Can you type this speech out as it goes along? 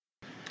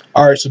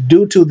All right, so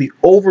due to the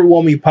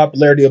overwhelming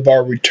popularity of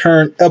our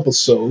return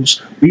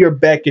episodes, we are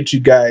back at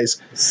you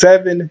guys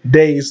 7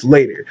 days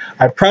later.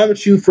 I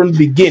promised you from the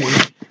beginning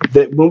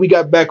that when we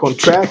got back on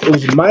track, it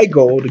was my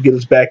goal to get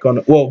us back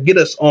on, get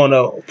us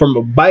on from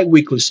a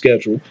bi-weekly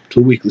schedule to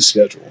a weekly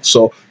schedule.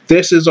 So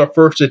this is our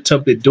first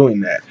attempt at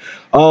doing that.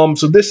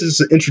 So this is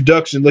an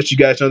introduction to let you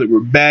guys know that we're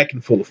back in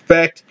full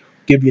effect.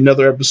 Give you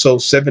another episode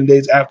 7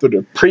 days after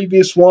the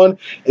previous one,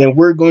 and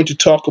we're going to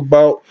talk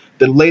about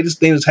the latest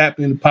thing that's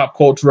happening in pop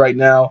culture right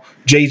now.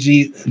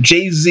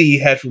 Jay-Z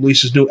has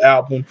released his new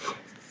album,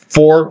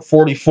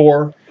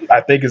 444.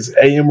 I think it's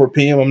AM or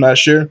PM, I'm not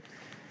sure,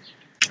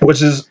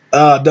 which is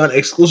done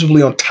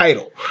exclusively on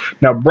Tidal.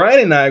 Now, Brian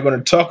and I are going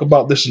to talk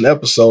about this in the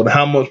episode,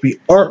 how much we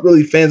aren't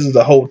really fans of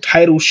the whole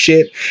Tidal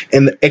shit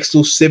and the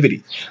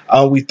exclusivity.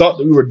 We thought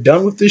that we were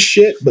done with this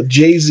shit, but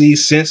Jay-Z,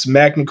 since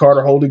Magna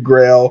Carta Holy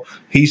Grail,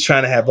 he's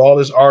trying to have all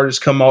his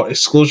artists come out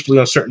exclusively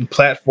on certain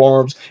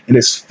platforms, and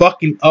it's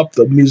fucking up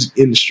the music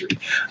industry.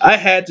 I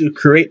had to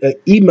create an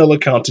email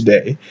account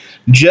today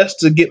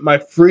just to get my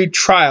free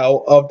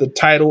trial of the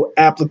Tidal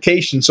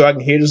application so I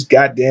can hear this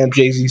goddamn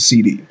Jay-Z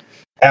CD.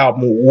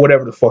 Album,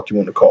 whatever the fuck you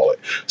want to call it.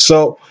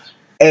 So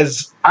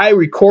as I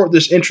record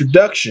this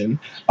introduction,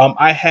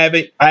 I have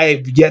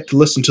yet to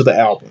listen to the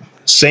album.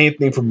 Same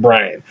thing for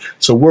Brian.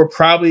 So we'll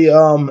probably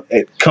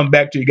come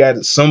back to you guys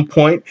at some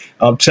point,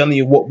 telling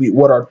you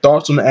what our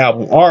thoughts on the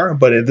album are.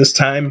 But at this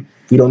time,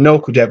 we don't know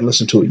because we haven't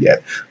listened to it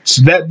yet.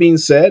 So that being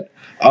said,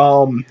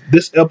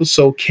 this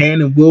episode can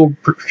and will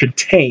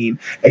contain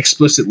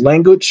explicit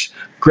language,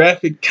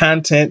 graphic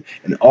content,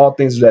 and all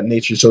things of that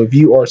nature. So if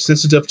you are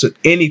sensitive to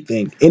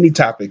anything, any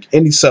topic,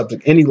 any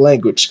subject, any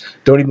language,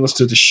 don't even listen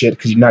to the shit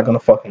because you're not going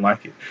to fucking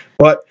like it.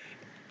 But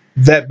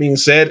that being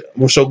said,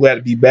 we're so glad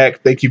to be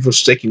back. Thank you for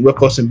sticking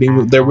with us and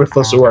being there with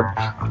us through our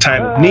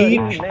time of need,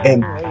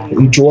 and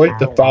enjoy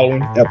the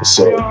following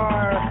episode.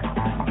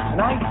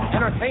 Tonight's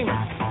entertainment.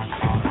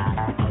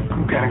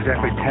 You've got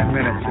exactly 10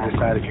 minutes to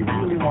decide if you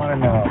really want to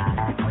know.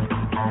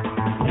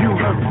 You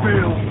have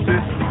failed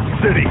this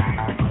city.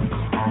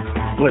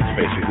 Let's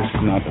face it, this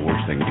is not the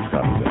worst thing you've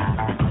probably done.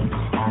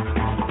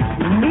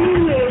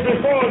 Kneel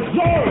before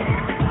Zeus!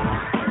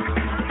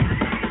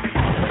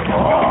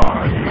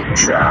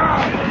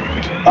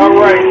 All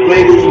right,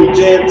 ladies and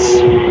gents,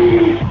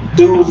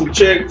 dudes and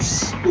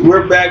chicks,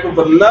 we're back with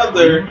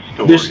another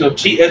edition of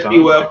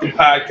TSBUF, the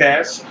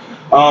podcast.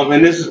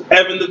 And this is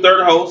Evan, the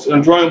third host, and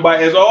I'm joined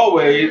by, as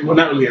always, well,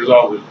 not really as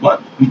always,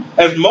 but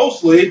as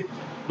mostly.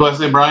 Do I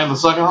say Brian, the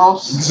second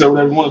host? You say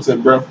whatever you want to say,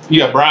 bro.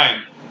 Yeah,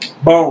 Brian.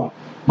 Boom.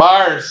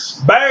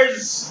 Bars,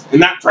 and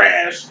not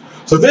trash.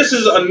 So this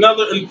is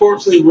another,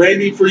 unfortunately,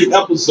 Randy-free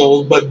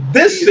episode, but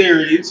this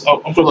series...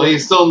 so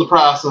he's still in the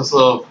process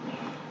of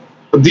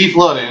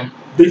deflooding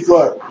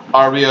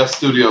RBS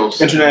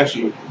Studios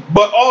International.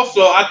 But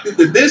also, I think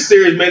that this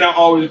series may not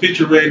always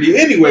feature Randy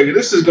anyway.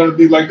 This is going to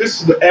be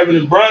this is the Evan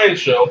and Brian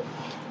show.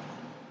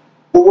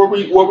 Where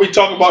we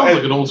talk about... Sounds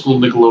like an old school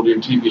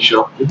Nickelodeon TV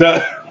show.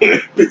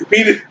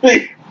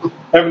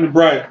 Evan and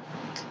Brian.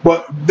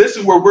 But this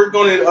is where we're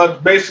going to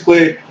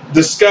basically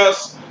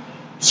discuss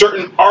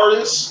certain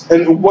artists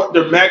and what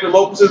their magnum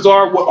opuses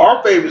are, what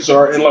our favorites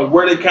are, and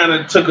where they kind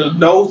of took a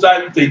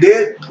nosedive if they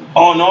did.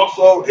 And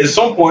also, at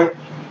some point,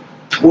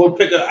 we'll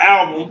pick an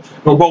album,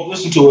 we'll both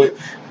listen to it,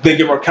 then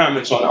give our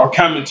comments on it, our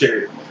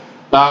commentary.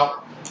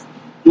 Now,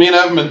 me and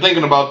Evan have been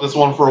thinking about this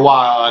one for a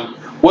while, and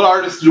what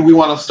artists do we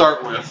want to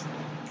start with?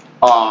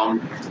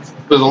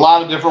 There's a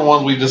lot of different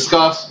ones we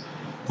discussed,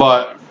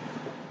 but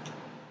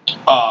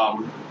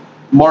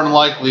more than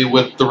likely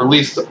with the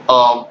release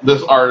of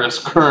this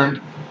artist's current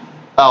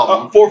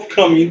album,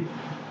 forthcoming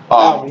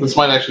album. This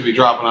might actually be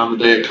dropping on the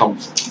day it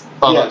comes.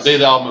 Yes. The day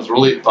the album is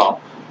released.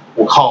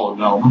 We'll call it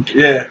an album.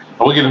 Yeah.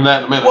 We'll get into that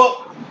in a minute.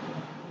 Well,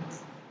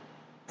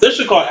 this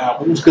should call it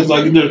albums because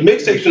there's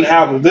mixtapes and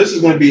albums. This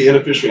is going to be an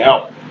official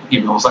album.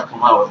 Even though it's not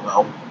coming out as an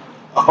album.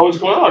 Oh, it's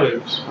going out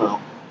as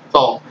well, it's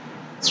all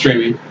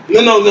streaming.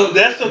 No.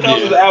 That still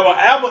counts as an album.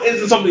 Album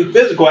isn't something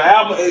physical.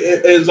 Album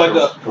is like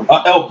a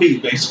LP,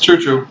 basically.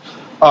 True.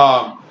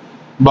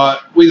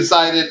 But we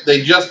decided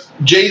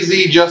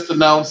Jay-Z just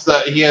announced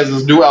that he has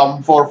his new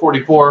album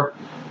 444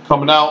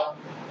 coming out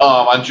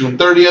on June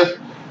 30th.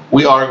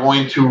 We are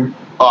going to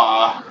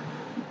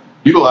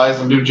utilize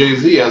the new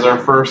Jay-Z as our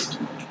first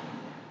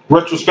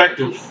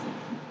retrospective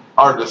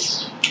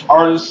artist,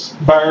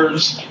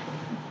 buyers,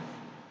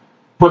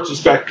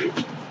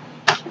 retrospective.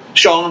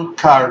 Sean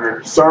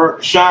Carter.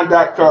 Sean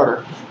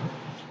Carter.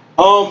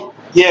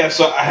 Yeah,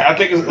 so I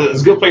think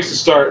it's a good place to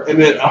start,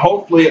 and then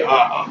hopefully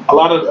a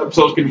lot of the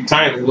episodes can be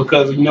timely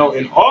because in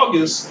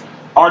August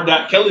R.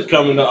 Kelly's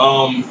coming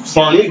to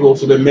Spartan Eagle,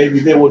 so then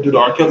maybe they will do the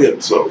R. Kelly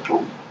episode.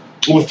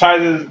 It was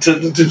tied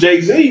to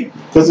Jay-Z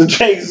because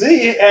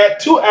Jay-Z had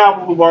 2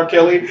 albums of R.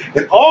 Kelly,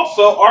 and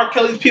also R.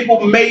 Kelly's people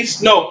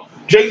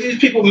Jay-Z's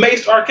people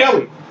maced R.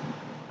 Kelly.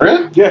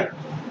 Really? Yeah.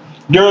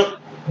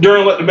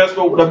 During the best of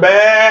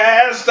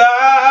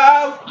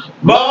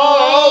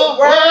both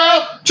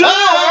world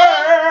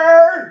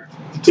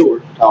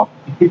tour. Oh.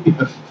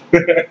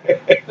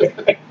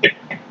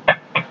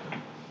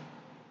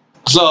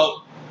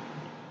 So,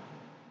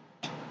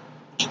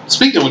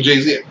 speaking with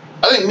Jay-Z,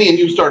 I think me and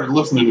you started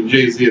listening to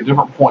Jay-Z at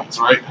different points,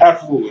 right?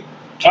 Absolutely.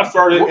 I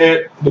started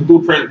at the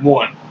Blueprint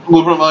 1.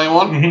 Blueprint Volume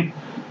 1?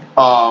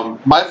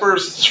 Mm-hmm. My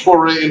first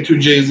foray into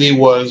Jay-Z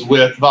was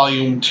with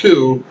Volume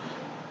 2,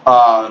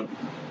 Hard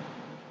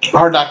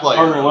Knock Life.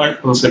 Hard Knock Life.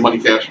 I was going to say Money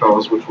Cash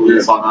Travels, which was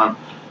the song on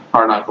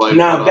Hard Knock Life.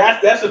 Now,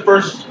 that's the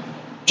first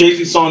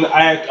Jay-Z song that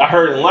I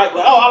heard and liked.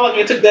 Like, oh, I like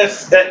it. Took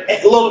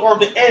that little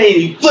orphan Annie and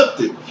he flipped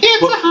it.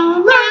 It's a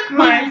hard knock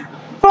life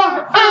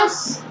for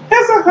us.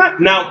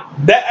 Now,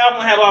 that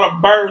album had a lot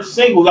of Bird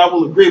singles, I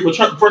will agree, but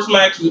the first time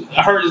I actually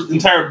heard his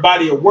entire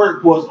body of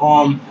work was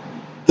on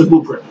The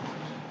Blueprint.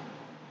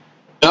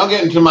 And I'll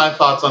get into my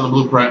thoughts on The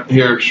Blueprint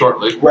here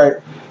shortly. Right.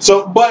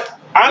 So, but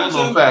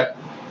honestly, in fact,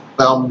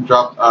 the album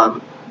dropped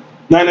on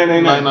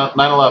 9/11.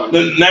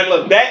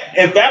 9/11. That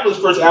and Fabulous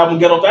first album,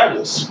 Ghetto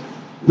Fabulous.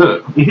 Did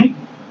it? Mm-hmm.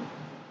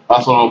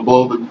 Also,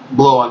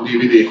 Blow on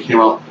DVD came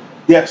out.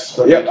 Yes,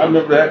 I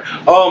remember that.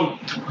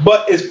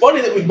 But it's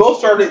funny that we both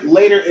started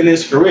later in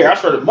his career. I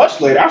started much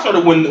later. I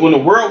started when the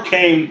world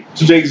came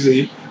to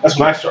Jay-Z. That's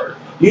when I started.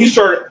 You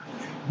started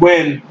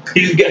when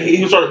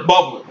he started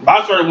bubbling.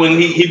 I started when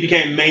he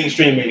became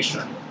mainstream.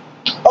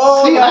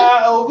 Oh, See,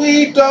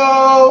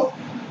 Ovito.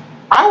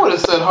 I would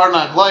have said Hard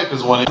Knock Life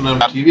is one on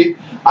TV.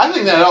 I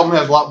think that album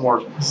has a lot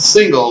more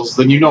singles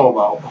than you know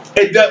about.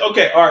 It does.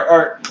 Okay, all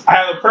right. I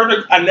have a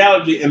perfect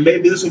analogy, and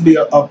maybe this will be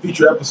a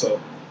future episode.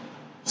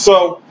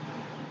 So,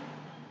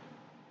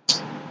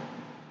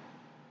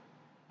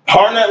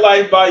 Hard Knock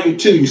Life Volume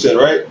 2, you said,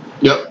 right?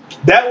 Yep.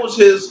 That was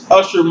his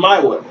Usher My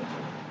Way.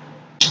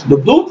 The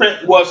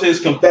Blueprint was his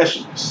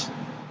Confessions.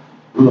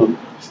 Mm.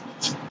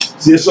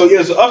 See, so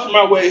Usher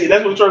My Way,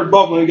 that's when he started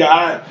bubbling.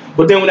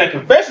 But then when that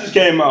Confessions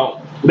came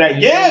out, that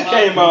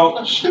came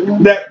out,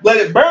 that Let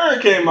It Burn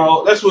came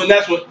out, that's when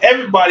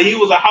everybody, he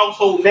was a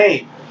household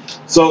name.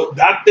 So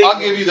I think I'll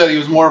give you that he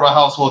was more of a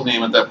household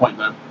name at that point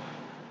then.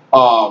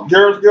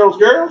 Girls,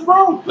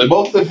 bro. They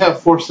both did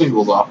have 4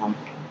 singles off them.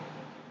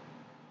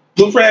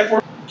 Blueprint had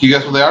 4. Can you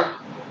guess what they are?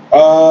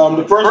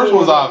 The first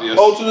one's obvious.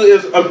 O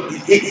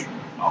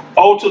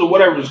to the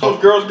whatever. It's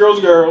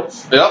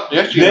girls. Yep, you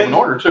actually have an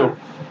order too.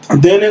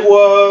 Then it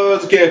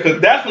was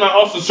because that's when I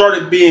also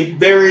started paying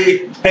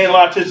a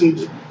lot of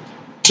attention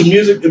to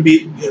music and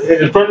be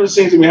in front of the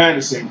scenes and behind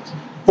the scenes.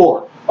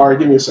 4. All right,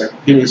 give me a second.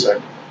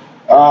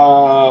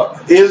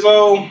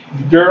 Izzo,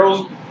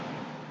 girls.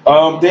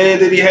 Then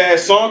he had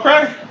Song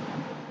Cry.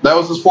 That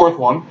was his 4th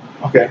one.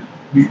 Okay.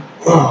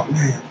 Oh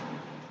man.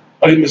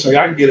 Oh, give me a second.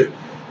 I can get it.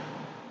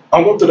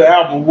 I'm going through the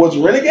album. Was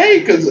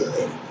Renegade?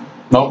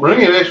 No,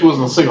 Renegade actually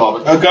wasn't a single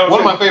of it. Okay, one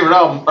of my favorite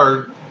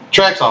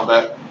tracks on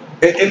that.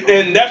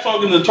 And that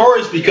song is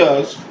notorious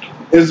because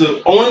it's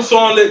the only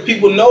song that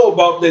people know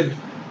about that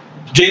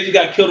Jay-Z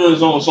got killed on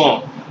his own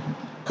song.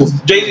 Because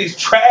Jay-Z's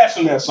trash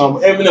on that song,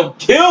 but Eminem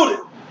killed it.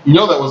 You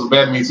know that was a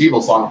Bad Meets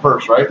Evil song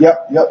first, right?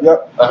 Yep.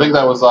 I think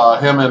that was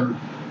him and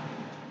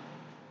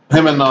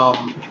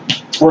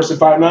Worse than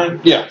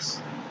 5'9"? Yes.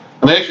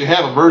 And they actually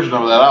have a version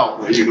of that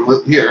out that you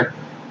can hear.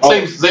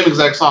 Same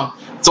exact song.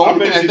 It's the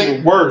only thing I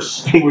think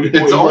worse.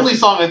 It's the only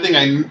song I think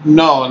I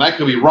know, and I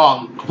could be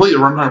wrong, completely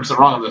 100%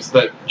 wrong on this,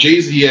 that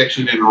Jay-Z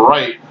actually didn't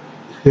write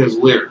his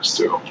lyrics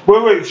to.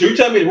 Wait. So you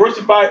tell me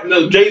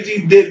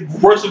Jay-Z did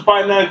Worse than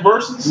 5'9"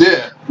 verses?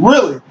 Yeah.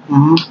 Really?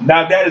 Mm-hmm.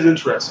 Now that is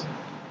interesting.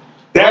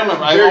 I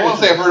don't want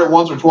to say I've heard it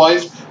once or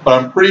twice, but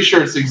I'm pretty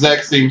sure it's the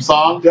exact same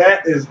song.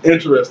 That is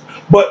interesting.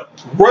 But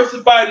Worse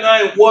than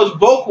 5'9" was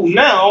vocal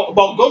now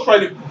about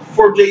ghostwriting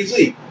for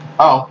Jay-Z.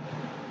 Oh.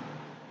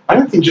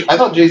 I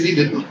thought Jay-Z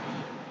didn't.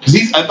 Because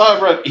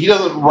he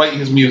doesn't write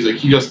his music.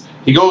 He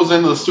goes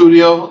into the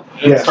studio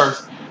and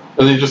starts,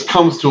 and it just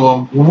comes to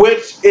him.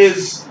 Which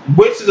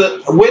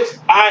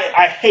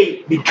I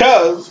hate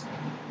because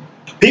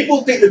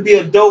people think to be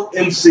a dope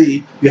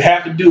MC, you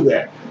have to do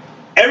that.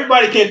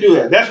 Everybody can't do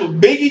that. That's what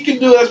Biggie can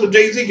do. That's what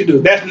Jay-Z can do.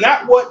 That's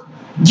not what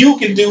you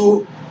can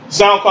do,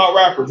 SoundCloud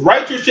rappers.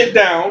 Write your shit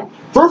down,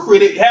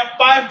 proofread it, have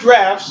 5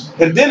 drafts,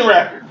 and then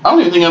rap it. I don't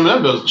even think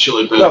Eminem does shit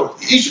like that. No.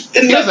 He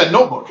has that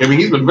notebook. I mean,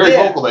 he's been very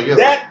vocal, I guess.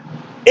 That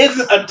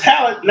isn't a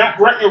talent, not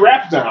writing your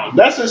raps down.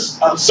 That's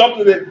just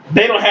something that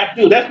they don't have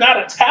to do. That's not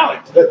a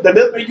talent. That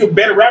doesn't make you a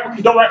better rapper if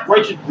you don't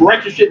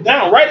write your shit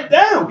down. Write it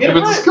down. If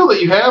it's a skill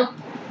that you have,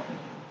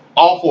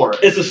 all for it.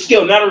 It's a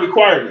skill, not a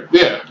requirement.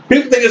 Yeah.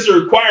 People think it's a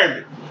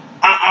requirement.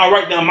 I'll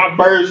write down my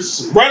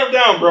bars. Write them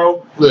down,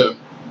 bro. Yeah.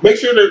 Make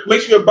sure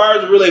your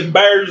bars are really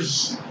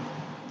bars.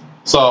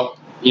 So,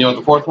 you know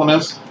what the 4th one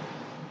is?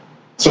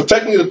 So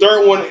technically the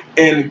 3rd one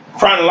in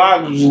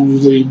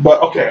chronologically,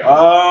 but okay.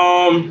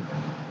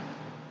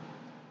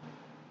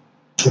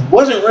 It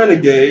wasn't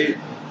Renegade.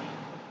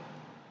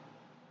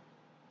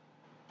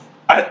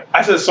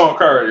 I said Song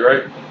Cry already,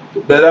 right?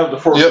 That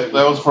was the 4th. Yep,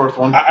 that was the 4th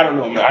one. I don't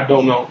know, man. I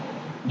don't know.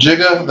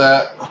 Jigga,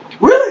 that.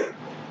 Really?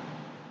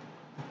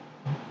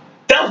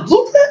 That was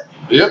Blueprint?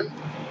 Yep.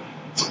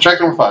 So track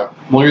number 5.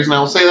 The only reason I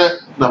will say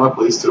that, not my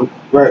place too.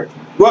 Right.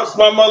 What's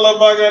my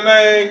motherfucking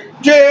name?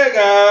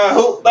 Jigga.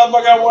 Who the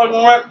fuck I want to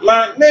rap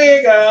like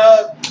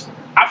nigga?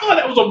 I feel like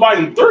that was on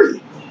volume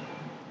 3.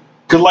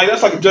 Cause like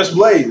that's like Just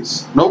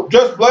Blaze. Nope.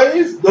 Just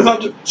Blaze. That's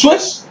not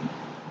Swiss.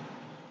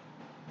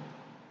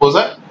 What was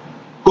that?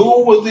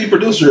 Who was the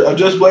producer of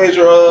Just Blaze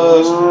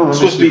or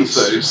Swiss Beats?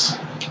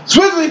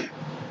 Swizzy.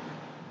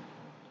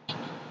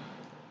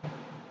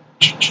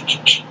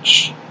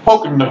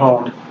 Poking the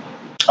horn.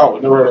 Oh,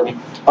 never heard of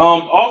him.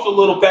 Also,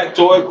 little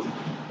factoid: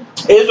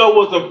 Izzo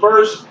was the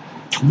first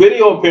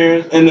video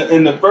appearance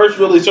and the first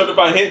really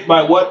certified hit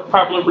by what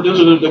popular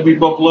producer that we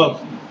both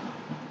love?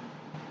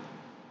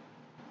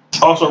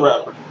 Also a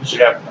rapper. You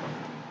should have.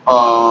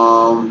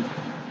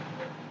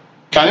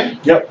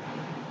 Kanye? Yep.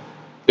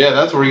 Yeah,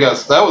 that's where he got.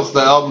 That was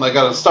the album that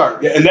got us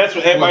started. Yeah, and that's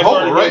when everybody With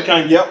started Hova, right?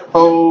 Kanye. Yep.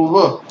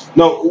 Hova.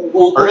 No.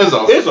 Or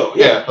Izzo. Izzo.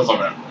 Yeah, that's what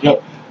I meant.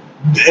 Yep.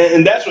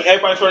 And that's when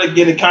everybody started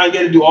getting Kanye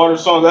to do all their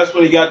songs. That's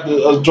when he got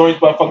the joints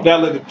by fuck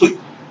Dilated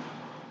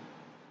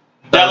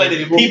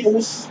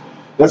Peoples.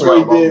 That's what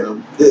he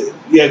did.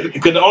 Yeah,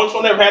 because the only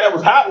song that ever had that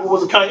was hot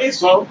was a Kanye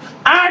song.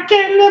 I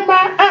can't live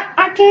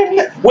I can't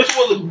live. Which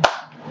was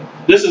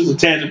this is a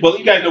tangent, but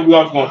you guys know we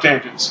always go on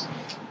tangents.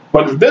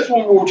 But this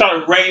one we were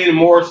trying to rein in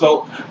more,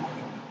 so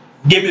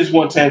give me this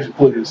one tangent,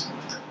 please.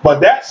 But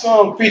that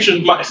song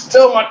features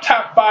still my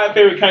top 5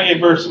 favorite Kanye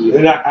verses,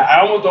 and I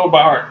almost know it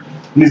by heart.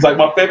 And he's like,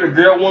 my favorite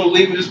girl won't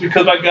leave me just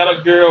because I got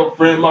a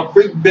girlfriend. My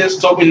freak bitch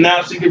told me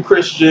now she's a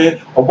Christian.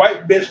 A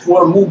white bitch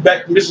want to move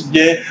back to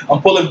Michigan.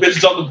 I'm pulling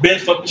bitches off the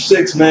bench like the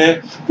 6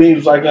 man. Then he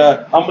was like,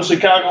 I'm a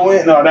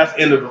Chicagoan. No, that's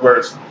the end of the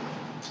verse.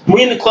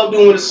 We in the club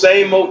doing the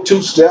same old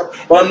 2-step.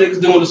 My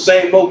niggas doing the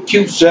same old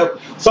Q-step.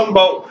 Something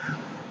about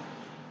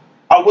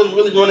I wasn't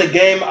really running the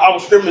game. I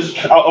was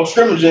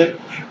scrimmaging.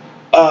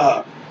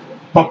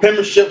 My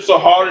penmanship so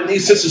hard in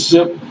these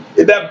sistership.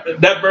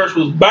 That verse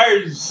was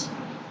Bears.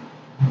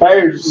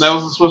 That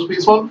was the Swiss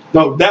Beats one?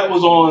 No, that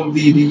was on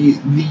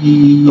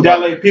the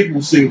Dilated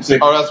People sing.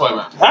 Oh, that's what I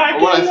meant.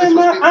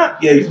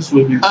 Yeah, he's a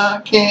Swiss Beats.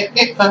 I can't.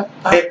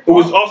 It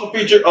was also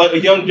featured a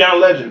young John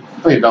Legend.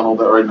 I need to download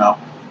that right now.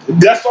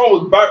 That song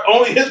was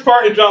only his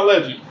part in John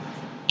Legend.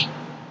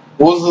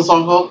 What was the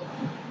song called?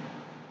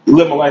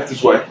 Live My Life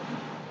This Way.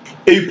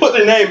 If you put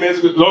their name in,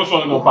 the only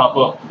song gonna pop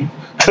up.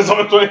 That's the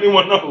only song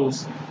anyone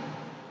knows.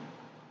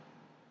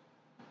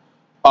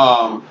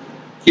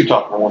 Keep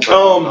talking for 1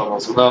 second.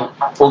 So then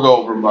we'll go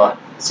over my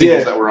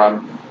singles that were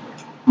on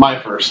my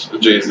first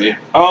Jay-Z.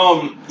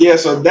 Yeah,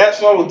 so that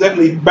song was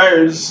definitely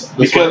Bears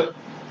because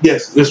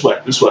yes, this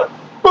way.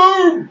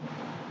 Boom!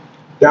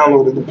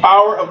 Downloaded the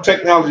power of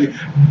technology.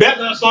 Back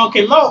when that song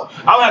came out,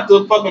 I would have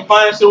to fucking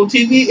find it on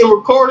TV and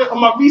record it on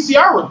my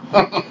VCR.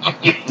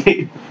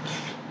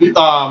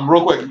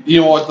 Real quick,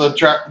 you know what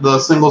the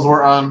singles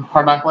were on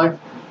Hard Knock Life?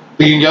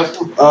 You can guess?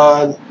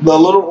 The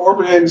Little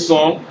Orphan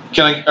song.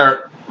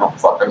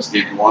 I just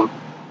gave you one.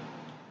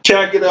 Can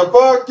I get a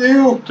fuck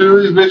you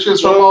to these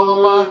bitches from all the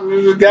line?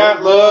 You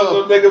got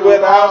love, no nigga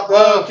without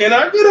love. Can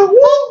I get a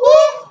whoop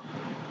whoop?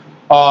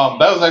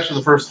 That was actually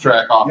the first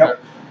track off it.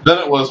 Then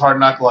it was Hard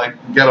Knock Life,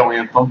 Ghetto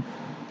Anthem.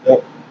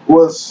 I've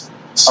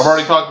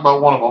already talked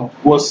about one of them.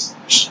 Was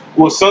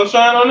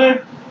Sunshine on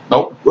there?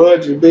 Nope.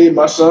 Would you be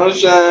my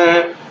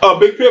sunshine?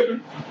 Big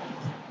Pimpin'?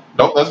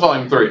 Nope, that's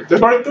volume 3.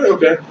 That's volume 3,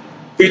 okay.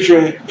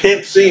 Featuring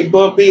Pimp C,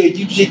 Bumpy, and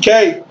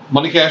UGK.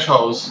 Money, Cash,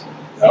 Hoes.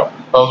 Yep.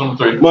 That was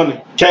number 3.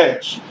 Money,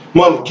 Cash.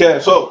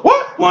 So,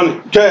 what? Money,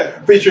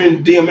 Cash.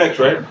 Featuring DMX,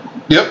 right?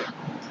 Yep.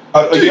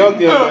 A young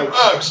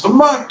DMX. The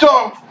my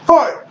dog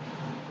fight.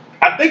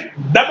 I think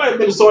that might have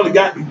been the song that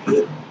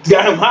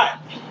got him hot.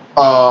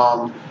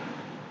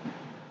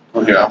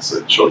 Okay, I'll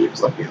show you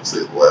because I can't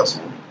say the last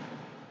one.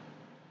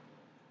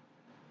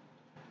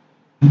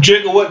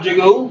 Jigga what,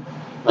 Jigga who?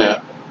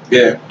 Yeah.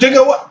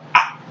 Jigga what?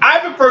 I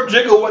prefer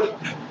Jigga what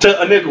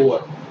to a nigga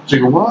what.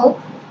 Jigga what?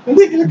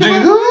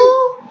 Jigga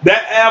who?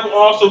 That album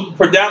also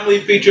predominantly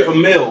featured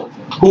Emil,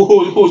 who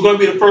was going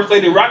to be the first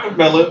lady of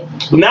Rockefeller,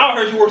 but now I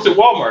heard she works at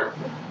Walmart.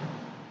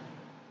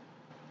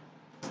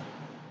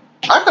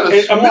 I could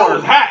have sworn Emil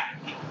was hot.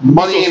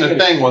 Money Ain't a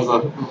Thing was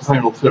a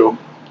single too.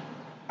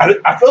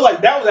 I feel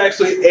like that was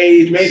actually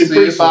a major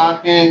See if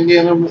I can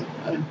get him.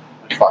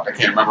 Fuck, I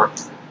can't remember.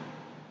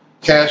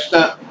 Cash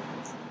that.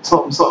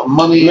 Something.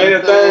 Money Made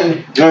a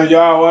thing.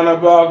 Y'all wanna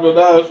block with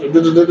us?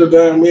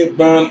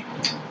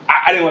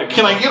 I didn't like.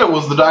 Can I Get It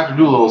was the Dr.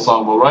 Dolittle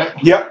song, though, right?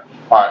 Yep.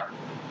 All right.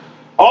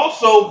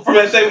 Also, from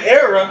that same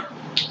era,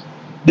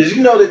 did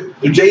you know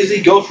that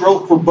Jay-Z ghost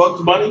wrote for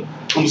Bugs Bunny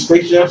on the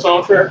Space Jam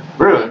soundtrack?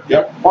 Really?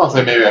 Yep. I want to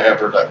say maybe I have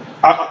heard that.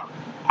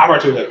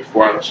 I've heard that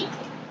before, honestly.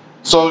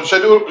 So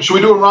should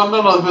we do a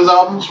rundown of his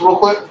albums real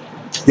quick?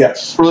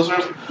 Yes. For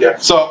listeners? Yeah.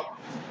 So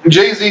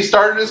Jay-Z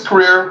started his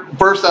career,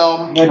 first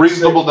album, 96.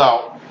 Reasonable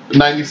Doubt, in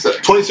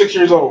 96. 26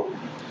 years old.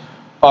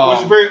 Which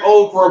is very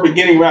old for a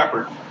beginning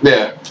rapper.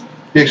 Yeah.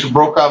 He actually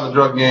broke out of the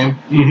drug game.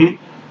 Mm-hmm.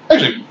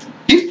 Actually,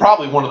 he's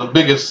probably one of the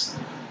biggest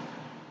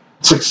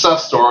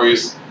success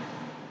stories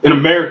in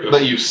America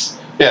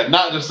that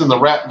not just in the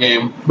rap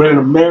game, but in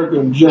America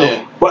in general.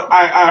 Yeah. But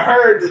I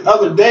heard the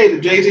other day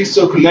that Jay-Z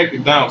still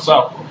connected down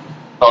south.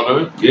 Oh, do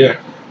we?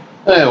 Yeah.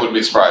 I wouldn't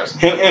be surprised.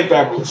 Him and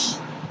Fabulous.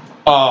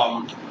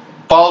 Followed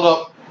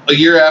up a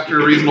year after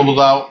Reasonable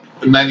Doubt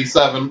in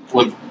 '97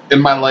 with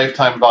In My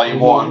Lifetime Volume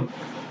 1. And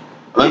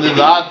then did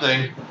the odd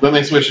thing. Then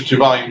they switched it to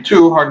Volume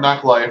 2, Hard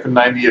Knock Life in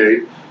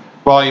 '98.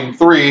 Volume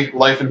 3,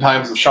 Life and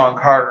Times of Sean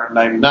Carter in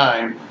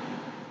 '99.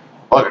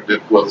 What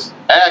it was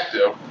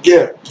active.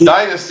 Yeah.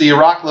 Dynasty,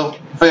 Rockland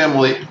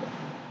Family,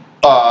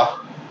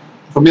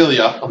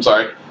 Familia, I'm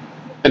sorry,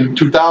 in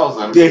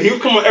 2000. Yeah, he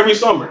was coming every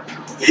summer.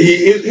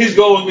 His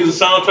goal was to be the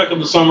soundtrack of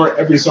the summer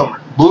every summer.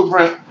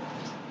 Blueprint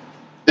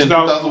in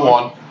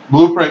 2001.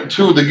 Blueprint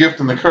 2, The Gift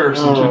and the Curse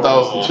in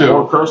 2002.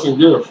 Oh, Curse and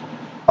Gift.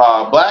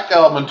 Black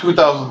Album in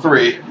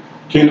 2003.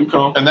 Kingdom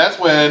Come. And that's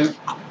when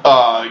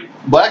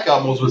Black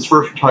Album was his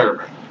first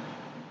retirement.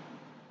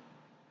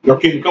 No,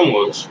 Kingdom Come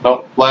was.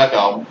 No, Black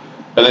Album.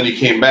 And then he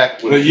came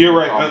back with You're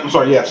right. I'm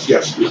sorry. Yes,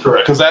 you're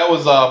correct. because that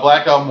was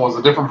Black Album was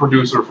a different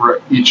producer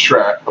for each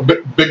track, a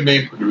big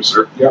name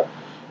producer. Yep.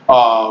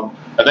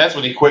 And that's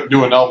when he quit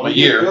doing an album a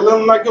year.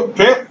 Feeling like a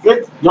pimp,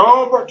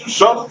 gone, but you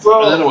shut us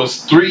up. And then it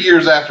was 3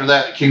 years after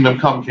that Kingdom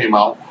Come came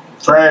out.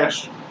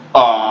 Trash.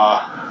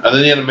 And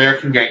then he had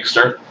American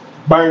Gangster.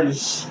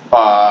 Birds.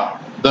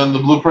 Then the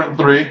Blueprint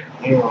 3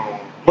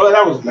 Well,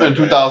 that was in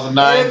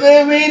 2009. And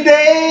every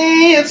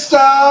day a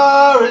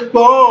star is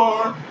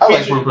born. I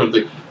like Blueprint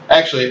 3.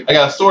 Actually, I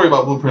got a story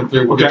about Blueprint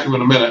 3 we'll get to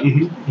in a minute.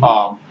 Mm-hmm.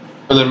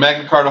 And then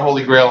Magna Carta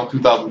Holy Grail in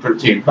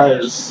 2013.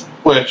 Birds.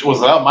 Which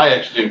was an album I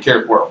actually didn't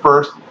care for at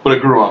first, but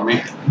it grew on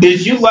me.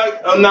 Did you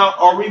like? Now,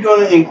 are we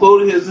going to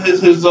include his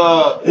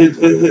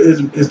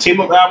team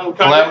up album?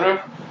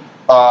 Collaborative?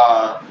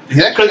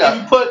 He actually got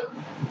you put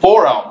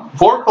 4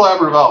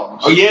 collaborative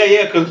albums. Oh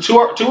yeah, because two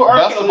are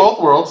Best of Both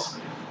Worlds,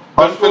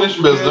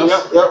 Unfinished Business,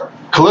 Yep.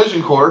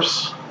 Collision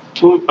Course.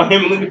 Him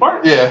and Linkin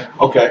Park. Yeah.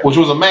 Okay. Which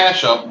was a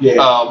mashup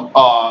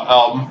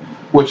album,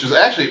 which is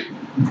actually,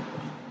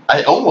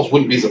 I almost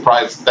wouldn't be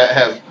surprised that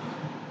has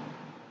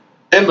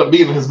ended up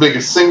being his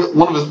biggest single,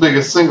 one of his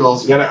biggest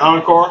singles. You got an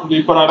encore? Did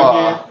you put out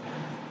again?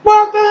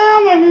 What the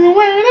hell are you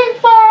waiting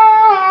for?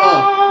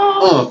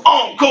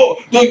 Encore.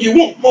 Do you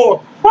want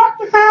more? What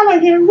the hell are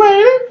you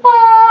waiting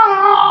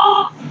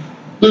for?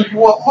 Do you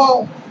want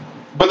more?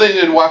 But then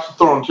you did Watch the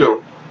Throne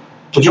too.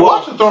 But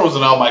Watch the Throne was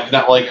an album I did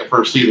not like at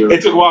first either.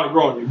 It took a while to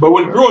grow on you, but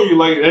when it grew on you,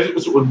 like it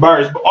was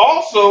Birds. But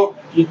also,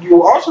 you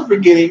were also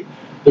forgetting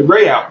the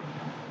Gray album.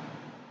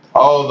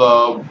 Oh,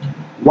 the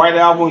White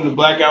album and the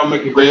Black album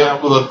making a Gray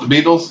album. The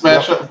Beatles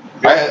mashup.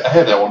 Yep. I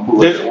had that one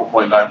bootleg at one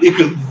point in time.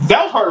 Because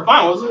that was hard to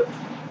find, was it?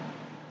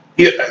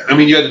 Yeah, I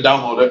mean you had to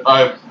download it.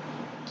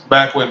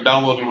 Back when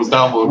downloading was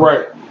downloading.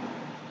 Right.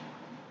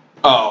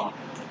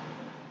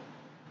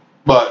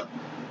 But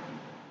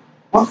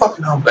what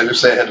fucking album did I just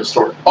say I had the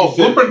story? Oh,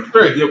 Blueprint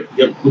 3.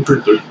 Yep,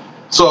 Blueprint 3.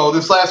 So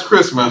this last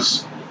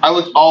Christmas, I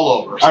looked all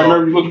over. So, I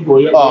remember you looking for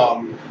it. Yep.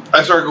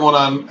 I started going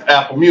on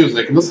Apple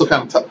Music, and this will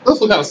kind of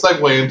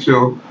segue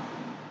into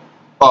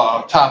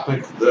a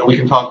topic that we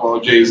can talk about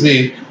with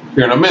Jay-Z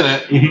here in a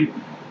minute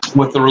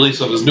with the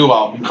release of his new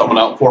album coming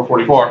out,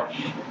 444.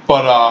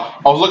 But I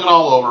was looking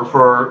all over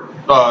for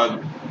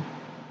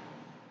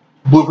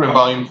Blueprint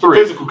Volume 3.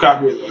 Physical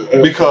copy.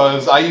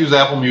 Because I use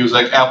Apple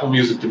Music. Apple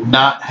Music did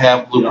not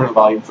have Blueprint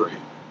Volume 3.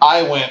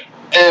 I went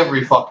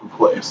every fucking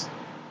place.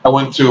 I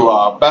went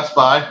to Best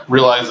Buy,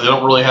 realized they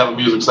don't really have a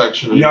music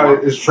section anymore.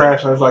 It's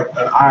trash. It's like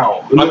an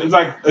aisle.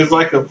 It's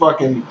like a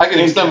fucking. I can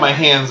extend my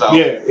hands out.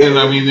 Yeah. And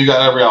I mean, you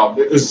got every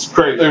album. It's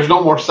crazy. There's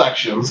no more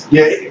sections.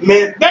 Yeah,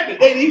 man. Back in the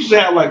day, they used to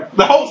have like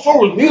the whole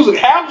store was music.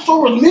 Half the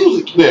store was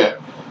music. Yeah.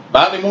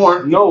 Not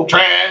anymore. No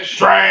trash.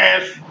 But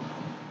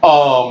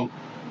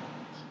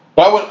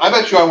I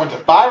bet you I went to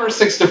 5 or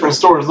 6 different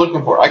stores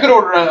looking for it. I could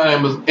order it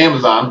on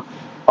Amazon.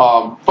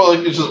 But like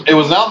it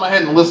was out in my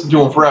head and listened to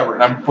them forever,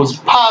 and I was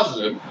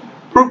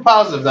proof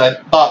positive that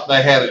I thought that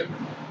I had it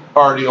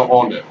already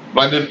owned it,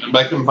 but I didn't.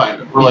 But I couldn't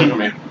find it. Really, for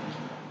me,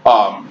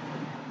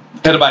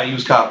 had to buy a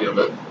used copy of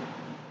it.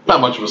 Not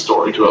much of a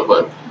story to it,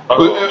 but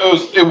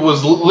it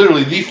was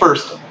literally the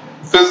first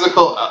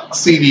physical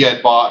CD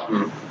I'd bought.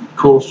 And,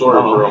 cool story,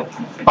 bro.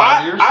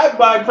 5 years. I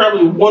buy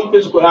probably one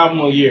physical album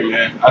a year,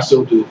 man. I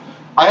still do.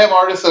 I have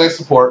artists that I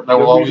support, and I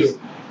will always,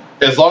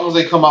 as long as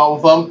they come out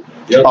with them.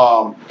 Yep.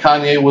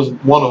 Kanye was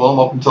one of them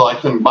up until I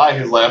couldn't buy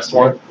his last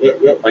one.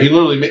 Yep. He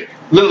literally made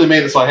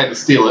it so I had to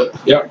steal it.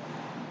 Yep.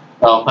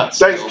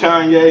 Thanks,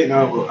 Kanye.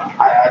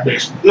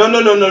 No,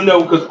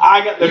 No, because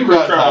I got the free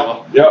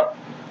trial. Yep.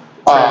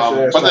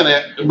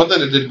 But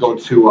then it did go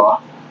to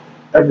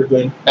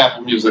everything.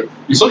 Apple Music.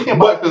 You still can't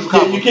buy this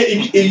copy. You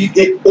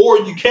can't, or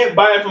you can't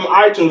buy it from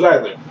iTunes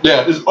either.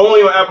 Yeah. It's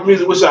only on Apple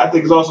Music, which I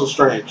think is also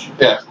strange.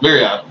 Yeah,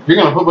 very odd. If you're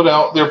gonna put it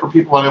out there for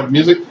people on Apple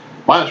Music,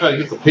 why not try to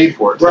get the paid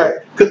for it? Right.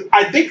 Because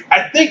I think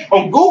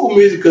on Google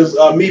Music, because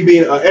me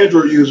being an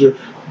Android user,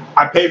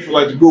 I pay for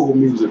like the Google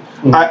Music.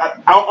 Mm-hmm.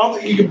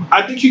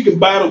 I think you can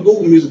buy it on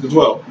Google Music as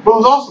well. But it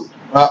was awesome.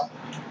 I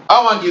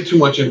don't want to get too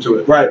much into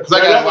it. Right. Because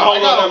I got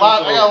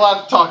a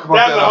lot to talk about.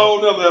 That's a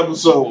whole other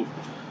episode.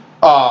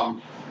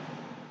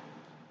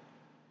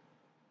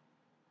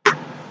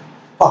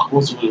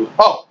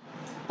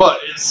 But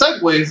it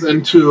segues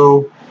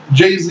into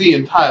Jay-Z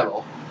and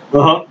Tidal.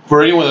 Uh-huh.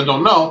 For anyone that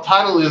don't know,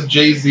 Tidal is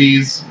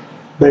Jay-Z's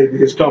Baby,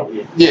 his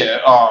company.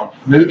 Yeah,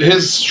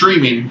 his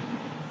streaming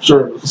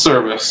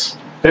service.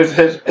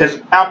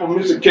 His Apple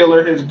Music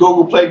killer, his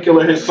Google Play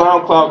killer, his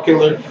SoundCloud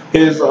killer,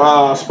 his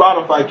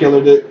Spotify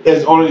killer that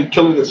is only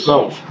killing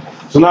itself.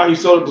 So now he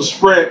sold it to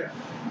Sprint,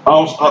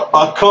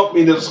 a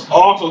company that's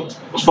also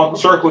fucking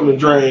circling the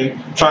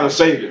drain, trying to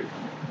save it.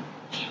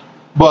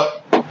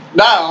 But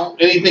now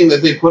anything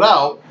that they put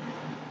out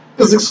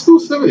is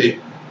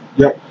exclusivity.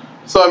 Yep.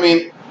 So I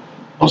mean,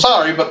 I'm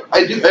sorry, but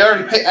I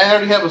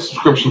already have a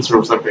subscription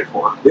service I pay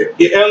for.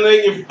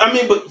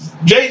 Yeah, but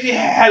Jay-Z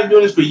has been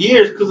doing this for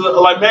years because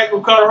like Mac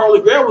McConnell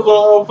Holy Grail was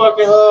on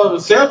fucking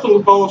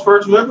Samsung phones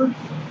first, remember?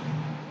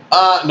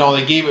 No,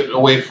 they gave it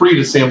away free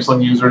to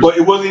Samsung users. But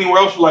it wasn't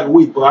anywhere else for like a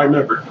week, but I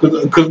remember.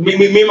 Because me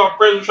and my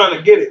friends were trying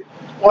to get it.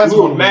 Well, we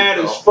were mad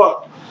as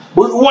fuck.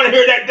 We want to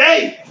hear that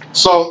day.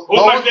 So,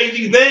 like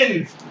Jay-Z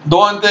then. The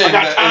one thing I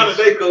got time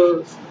today,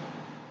 cuz.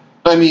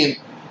 I mean,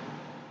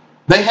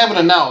 they haven't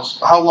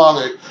announced how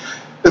long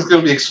it's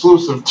going to be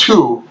exclusive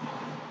to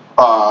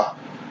Tidal.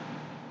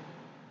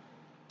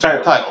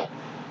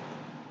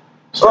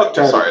 Fuck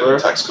Tidal. Sorry, the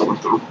text coming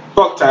through.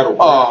 Fuck Tidal.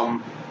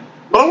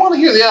 But I want to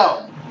hear the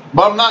album.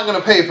 But I'm not going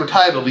to pay for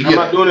Tidal to get it. I'm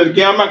not doing it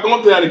again. I'm not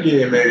going through that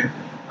again, man.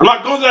 I'm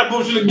not going through that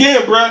bullshit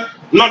again, bruh.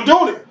 I'm not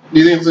doing it. Do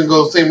you think it's going to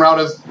go the same route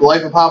as The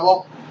Life of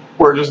Pablo,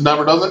 where it just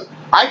never does it?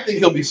 I think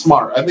he'll be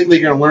smart. I think they're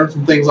going to learn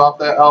some things off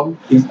that album.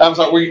 I'm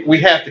sorry,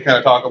 we have to kind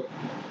of talk.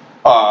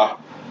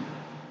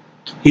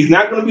 He's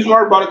not going to be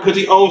smart about it because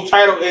he owns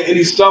Tidal and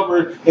he's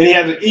stubborn and he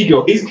has an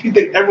ego. He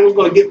thinks everyone's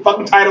going to get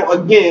fucking Tidal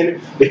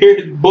again to hear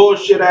his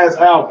bullshit ass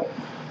album.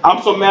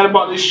 I'm so mad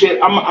about this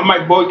shit. I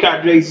might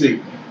boycott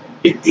Jay-Z.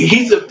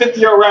 He's a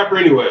 50-year-old rapper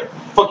anyway.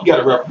 Fuck you got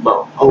to rap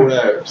about old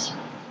ass.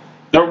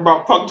 Never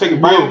about fucking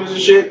taking vitamins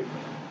and shit.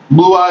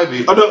 Blue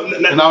Ivy. Oh, no,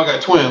 and now I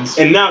got twins.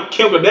 And now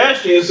Kim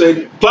Kardashian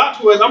said, plot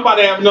twist, I'm about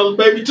to have another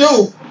baby too.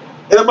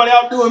 Ain't nobody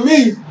out doing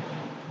me.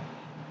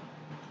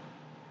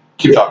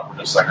 Keep talking for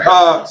just a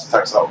second.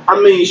 Text out.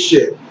 I mean,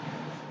 shit.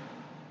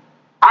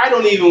 I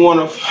don't even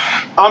want to.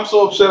 I'm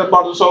so upset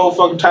about this whole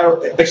fucking Tidal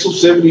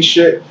exclusivity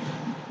shit.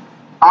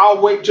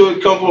 I'll wait till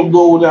it comes on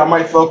Google, then I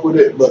might fuck with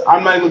it, but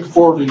I'm not even looking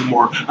forward to it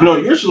anymore. I know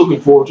you're still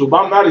looking forward to it,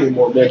 but I'm not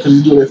anymore, man, because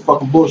you're doing that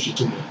fucking bullshit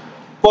to me.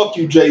 Fuck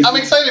you, Jay-Z. I'm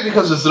excited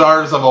because it's an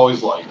artist I've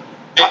always liked.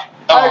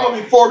 I ain't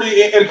gonna be 40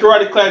 in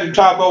karate class in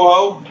top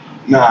ho.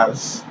 Nah,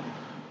 that's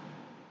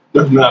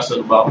not said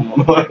about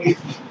him.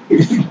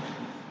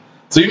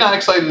 So you're not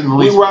excited in the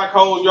least? We rock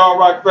hoes, y'all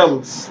rock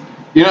fellas.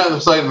 You're not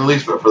excited in the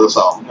least bit for this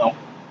album? No.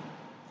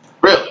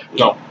 Really?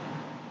 No.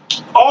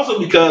 Also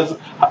because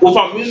with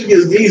how music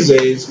is these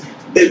days,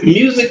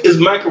 music is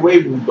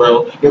microwavable,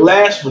 bro. It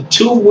lasts for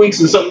 2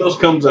 weeks and something else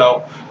comes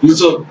out.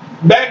 So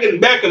back in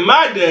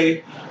my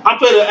day, I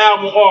played an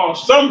album all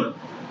summer.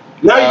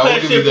 Now you play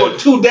shit for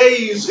 2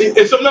 days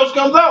and something else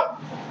comes out.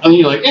 And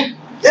you're like, eh.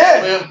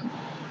 Yeah.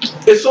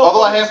 It's so.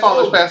 Although I have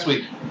found this past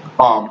week,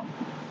 because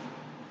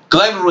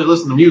I haven't really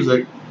listened to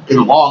music in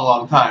a long,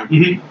 long time.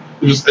 Mm-hmm.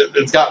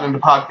 It's gotten into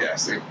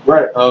podcasting.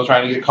 Right. I was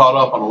trying to get caught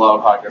up on a lot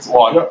of podcasts.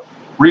 Well,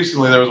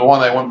 recently there was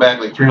one that I went back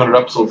like 300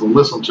 episodes and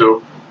listened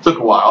to. It took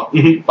a while.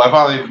 Mm-hmm. But I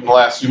finally, in the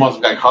last few months,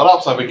 got caught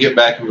up, so I've been getting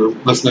back into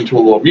listening to a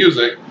little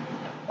music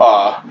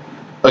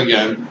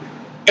again.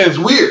 And it's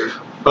weird,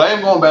 but I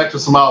am going back to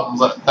some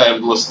albums that I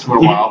haven't listened to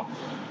in a while.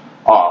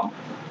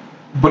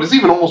 But it's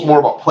even almost more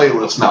about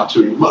playlists now,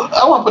 too.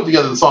 I want to put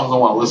together the songs I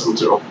want to listen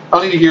to. I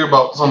don't need to hear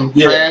about some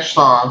trash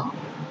song.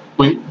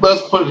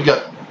 Let's put it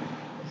together.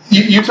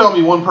 You tell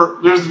me one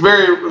there's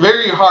very,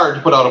 very hard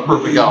to put out a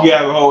perfect album.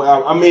 Yeah, a whole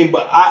album. I mean,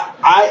 but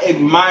I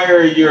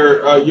admire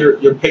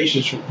your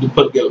patience to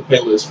put together a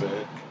playlist,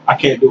 man. I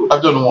can't do it.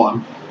 I've done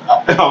one.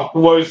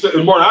 Well, it's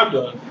more than I've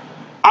done.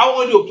 I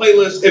want to do a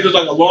playlist if it's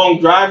like a long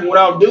drive, and what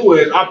I'll do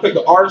is I'll pick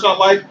the artists I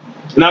like,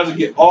 and I'll just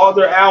get all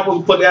their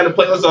albums, put down the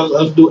playlist,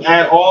 I'll do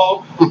add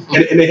all, and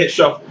then hit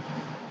shuffle.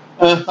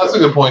 That's a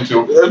good point,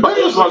 too. But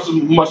there's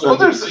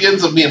it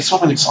ends up being so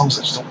many songs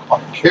I just don't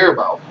fucking care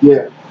about.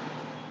 Yeah.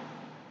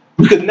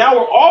 Because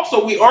now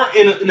we aren't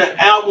in an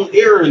album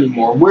era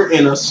anymore. We're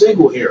in a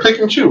single era. Pick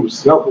and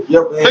choose. Yep.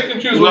 Pick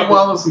and choose what you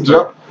want to listen to.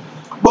 Yep.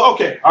 But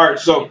okay, all right.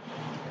 So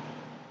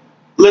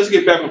let's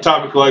get back on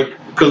topic,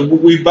 because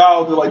we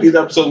vowed that these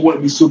episodes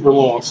wouldn't be super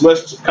long. So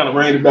let's just kind of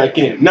rein it back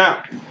in.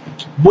 Now,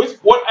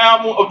 what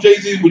album of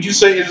Jay-Z would you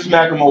say is his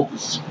magnum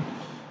opus?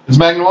 His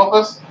magnum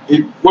opus?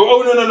 No.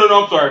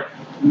 I'm sorry.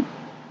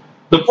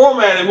 The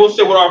format, and we'll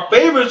say what our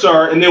favorites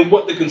are, and then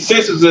what the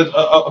consensus is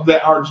of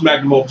that artist's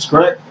magnum opus.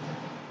 Correct?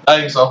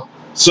 I think so.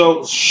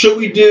 So should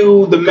we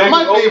do the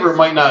magnum opus? My favorite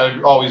might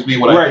not always be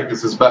what I think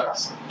is his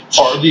best,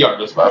 or the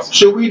artist's best.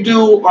 Should we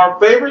do our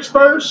favorites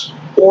first,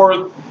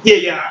 or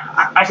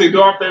I say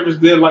do our favorites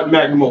then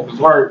magnum opus.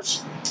 All right.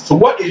 So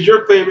what is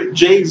your favorite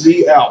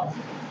Jay-Z album?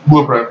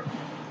 Blueprint.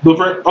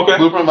 Okay.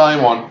 Blueprint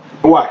Volume 1.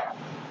 Why?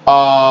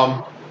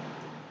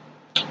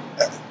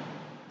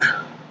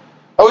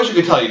 I wish I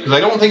could tell you, because I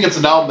don't think it's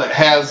an album that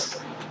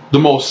has the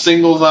most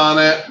singles on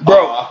it.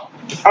 Bro,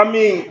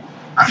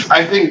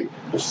 I think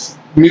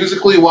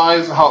musically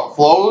wise, how it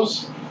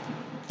flows,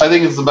 I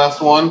think it's the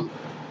best one.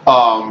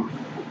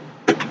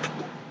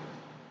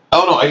 I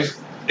don't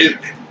know.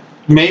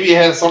 Maybe it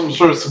has some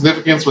sort of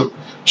significance with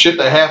shit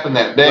that happened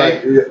that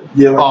day. Right.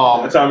 Yeah,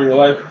 like that time in your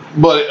life.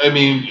 But I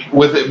mean,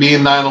 with it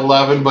being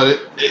 9/11, but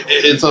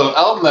it's an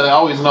album that I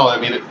always know. I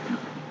mean,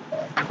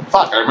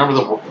 I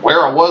remember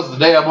where I was the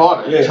day I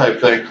bought it,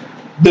 type thing.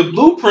 The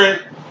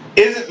Blueprint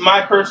isn't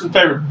my personal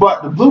favorite,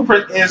 but the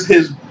Blueprint is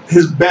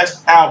his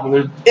best album.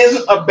 There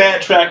isn't a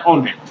bad track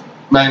on there.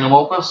 Magnum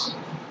Opus.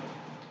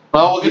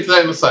 Well, we'll get to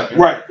that in a second.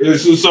 Right.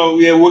 So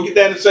yeah, we'll get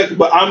that in a second.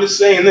 But I'm just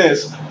saying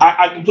this.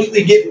 I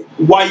completely get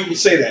why you would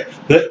say that.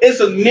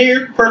 It's a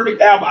near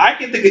perfect album. I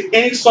can think of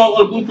any song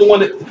on the Blueprint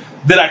one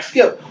that I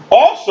skipped.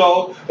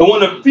 Also,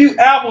 one of the few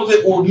albums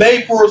that were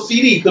made for a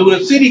CD. Because when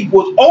the CD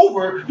was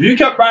over, you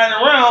kept riding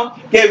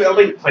around, gave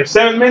it like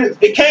 7 minutes.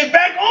 It came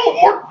back on.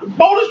 More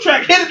bonus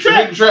track, hidden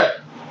track.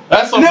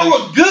 That's something. And there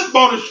were good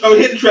bonus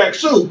hidden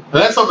tracks too.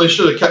 And that's something they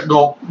should have kept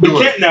going.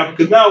 But can't now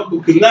because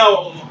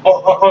now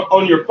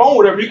on your phone,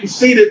 whatever, you can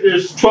see that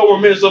there's 12 more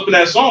minutes up in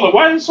that song. Like,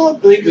 why didn't song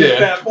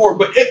fast forward?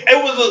 But it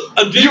was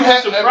a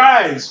genuine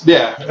surprise.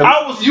 Yeah,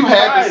 you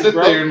had to sit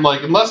bro. there and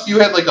like, unless you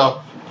had like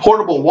a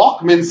portable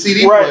Walkman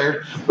CD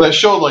player that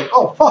showed like,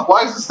 oh fuck,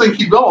 why does this thing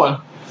keep going?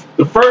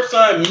 The first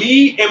time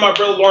me and my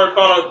brother Lauren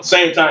found out at the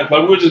same time,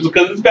 like we were just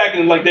because it's back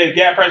in like the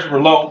gas prices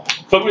were low,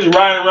 so we was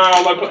riding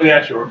around like we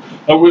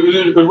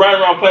was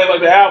riding around playing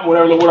like the album,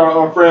 whatever, with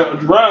our friend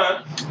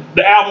Jerron.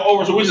 The album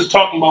over, so we just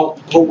talking about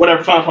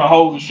whatever, trying to find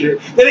holes and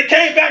shit. Then it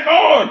came back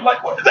on,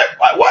 like what?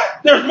 What?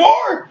 There's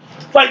more.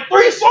 Like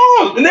 3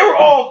 songs, and they were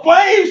all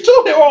flames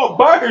too. They were all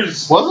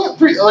bars. Was it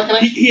 3?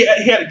 Like he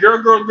had a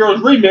Girls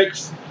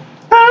remix.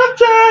 I'm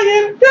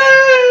trying.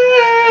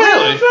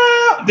 Really?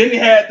 Then he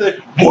had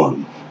the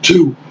 1,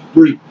 2,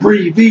 3,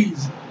 breathe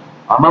easy.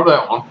 I remember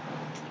that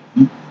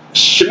one.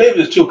 Shit, maybe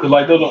there's 2 because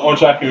like those are the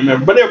ones I can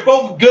remember. But they're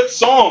both good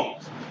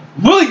songs,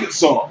 really good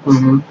songs.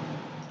 Mm-hmm.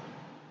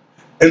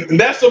 And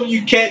that's something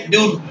you can't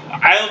do.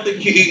 I don't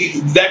think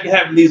that can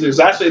happen these days.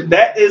 I said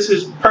that is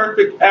his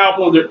perfect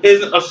album. There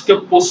isn't a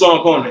skippable song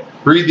on it.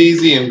 Breathe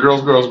Easy and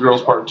Girls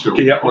Part 2.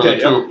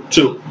 Okay,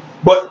 2.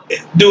 But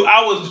dude,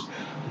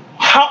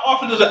 how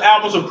often does an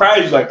album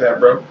surprise you like that,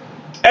 bro?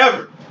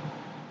 Ever?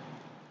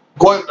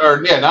 Not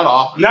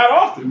often. Not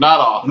often. Not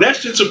often. That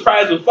shit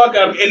surprised the fuck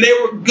out of me. And they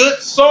were good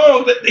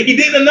songs that he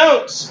didn't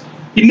announce.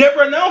 He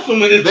never announced them.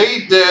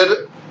 They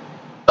did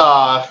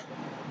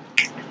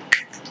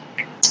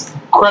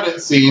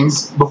credit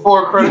scenes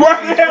before credits.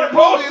 Right, they had a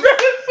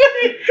post-credit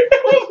scene.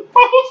 It was a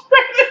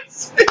post-credit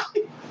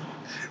scene.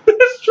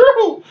 That's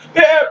true.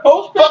 They had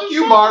post-credit Fuck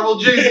you, Marvel.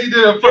 Jay-Z did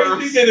it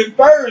first. Jay-Z did it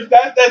first.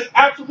 That's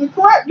absolutely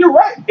correct. You're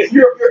right.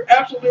 You're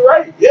absolutely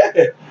right.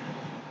 Yeah.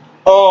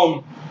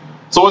 So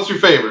what's your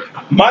favorite?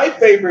 My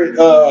favorite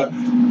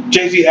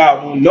Jay-Z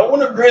album. No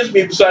one agrees with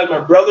me besides my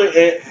brother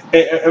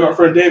and my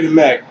friend David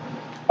Mack.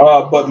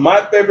 But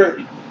my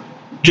favorite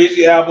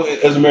Jay-Z album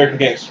is American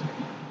Gangster.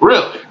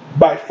 Really?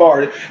 By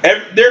far.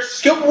 And there's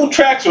skippable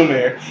tracks on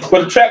there,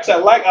 but the tracks I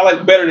like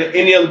better than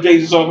any other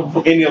Jay-Z song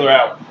from any other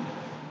album.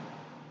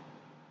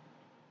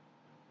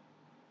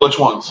 Which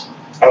ones?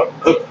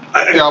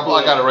 I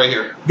got it right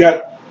here. Got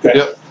it? Okay.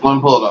 Yep, let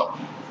me pull it up.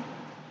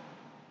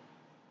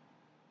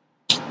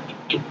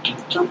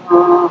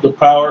 The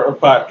power of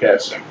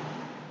podcasting.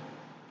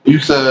 You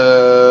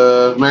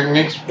said American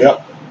Gangster?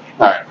 Yep.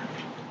 Alright.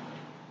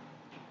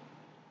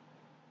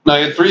 Now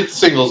you had 3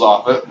 singles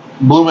off it.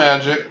 Blue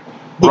Magic.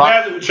 Blue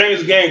Magic would change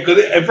the game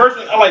because at first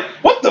I'm like,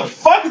 what the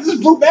fuck is this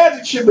Blue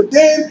Magic shit? But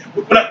then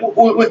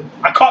when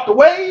I caught the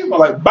wave, I'm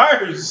like,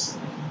 bars.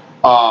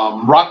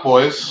 Rock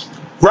Boys.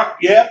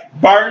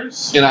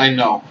 Bars. And I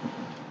Know.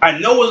 I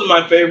Know wasn't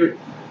my favorite,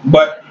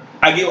 but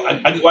I get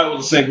why it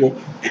was a single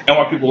and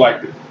why people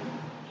liked it.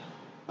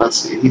 Let's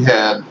see. He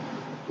had.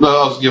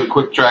 I'll just give a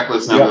quick track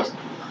list now.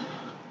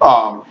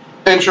 Yeah.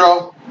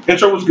 Intro.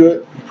 Intro was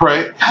good.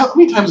 Pray. How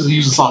many times does he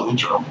use the song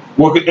intro?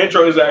 Well,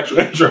 intro is the actual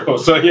intro,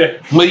 so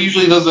yeah. Well, he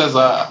usually does it as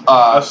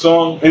a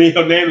song. And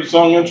he'll name the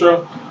song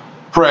intro.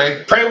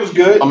 Pray. Pray was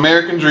good.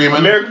 American Dreamin'.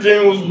 American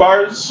Dreamin' was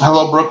bars.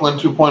 Hello Brooklyn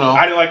 2.0.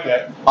 I didn't like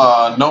that.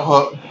 No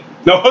Hook.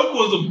 No Hook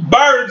was a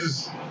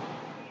bars.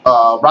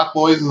 Rock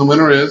Boys and The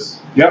Winner Is.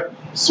 Yep.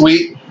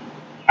 Sweet.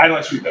 I didn't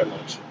like Sweet that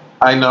much.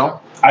 I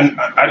Know. I didn't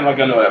like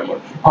I Know that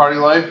much. Party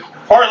Life.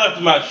 Party Life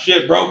is my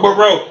shit, bro. But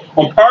bro,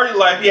 on Party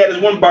Life, he had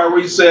this one bar where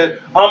he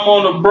said, I'm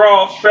on the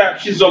bra strap,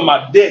 she's on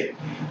my dick.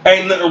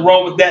 Ain't nothing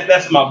wrong with that.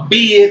 That's my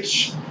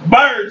bitch.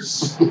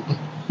 Bars.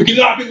 Because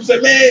a lot of people say,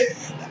 man,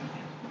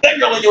 that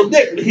girl on your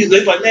dick. But he's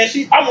like, man,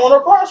 I'm on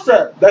her bra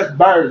strap. That's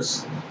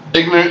bars.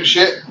 Ignorant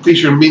Shit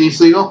featuring Beanie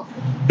Siegel.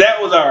 That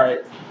was all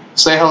right.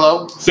 Say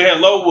Hello. Say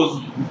Hello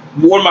was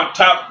one of my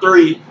top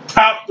three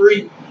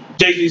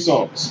Jay-Z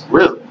songs.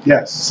 Really?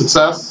 Yes.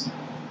 Success.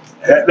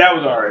 That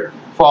was all right.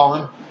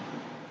 Fallen.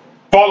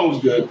 Fallen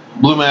was good.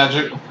 Blue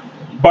Magic.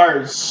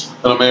 Bars.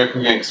 An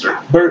American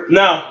Gangster.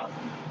 Now,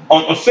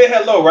 on Say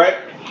Hello, right?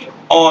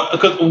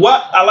 Because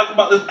what I like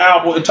about this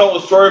album, it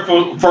told a story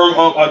from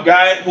a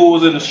guy who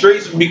was in the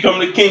streets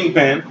becoming a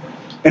kingpin,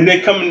 and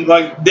then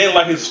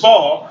like his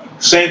fall.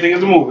 Same thing as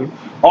the movie.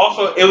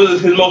 Also, it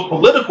was his most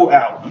political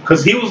album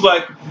because he was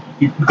like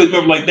Because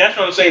remember, like that's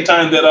around the same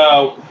time that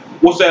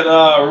what's that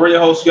radio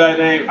host guy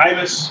named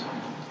Imus?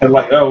 And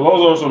like, oh,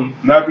 those are some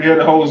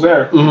nappy-headed hoes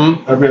there.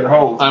 Mm-hmm. Nappy-headed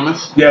hoes.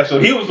 Imus. Yeah, so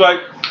he was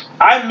like,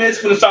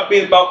 Imus gonna stop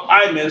being about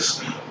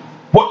Imus.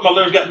 What my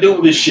lyrics got to do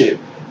with this shit?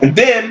 And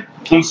then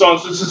when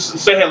songs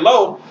say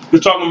hello, they're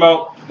talking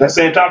about that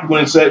same topic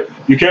when it said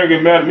you can't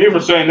get mad at me for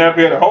saying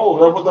nappy-headed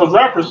hoes. That's what those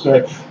rappers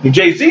said. And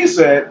Jay-Z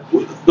said,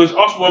 was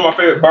also one of my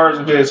favorite bars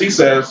of his. He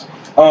says,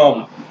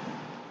 what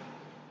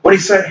did he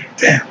say?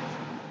 Damn.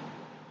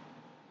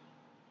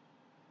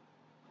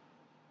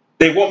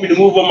 They want me to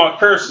move on my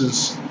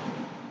curses.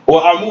 Well,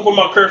 I move on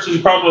my curses.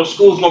 You probably know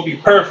school's gonna be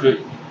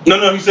perfect.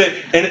 No, he said,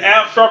 and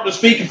Al Sharpton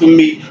speaking for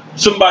me.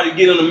 Somebody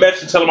get on the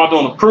message, tell them I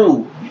don't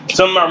approve.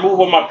 Tell them I move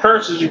on my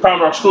curses. You probably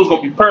know our school's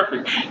gonna be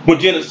perfect. When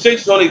Gen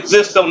 6 don't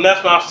exist, though,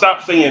 that's when I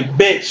stop saying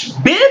bitch,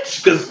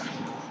 because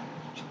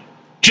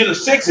Gen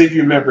 6, if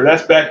you remember,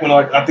 that's back when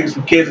like I think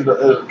some kids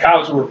at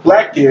college who were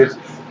black kids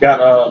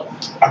got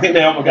I think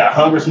they almost got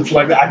hungry or something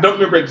like that. I don't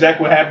remember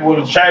exactly what happened, what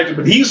was tragic,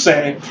 but he's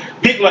saying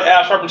people like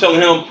Al Sharpton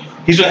telling him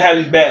he's gonna have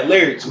these bad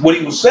lyrics. What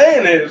he was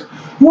saying is,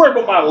 you worry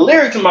about my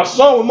lyrics and my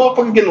song when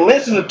motherfuckers getting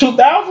lynched in the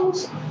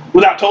 2000s?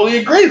 Which I totally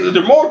agree.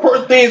 There are more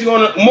important things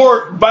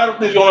more vital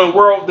things going on in the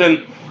world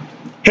than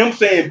him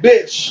saying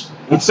bitch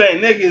and saying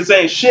nigga and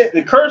saying shit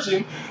and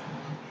cursing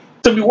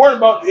to be worried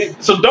about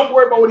it. So don't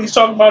worry about what he's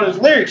talking about in his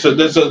lyrics. So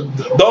those are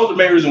the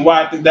main reason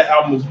why I think that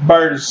album is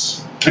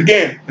Bird's.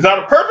 Again, it's not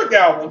a perfect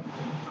album,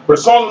 but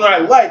songs that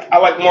I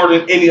like more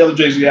than any other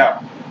Jay-Z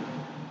album.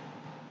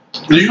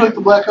 Did you like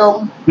the Black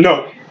Album?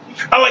 No.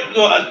 I like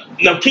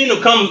now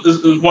Kingdom Come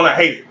is one I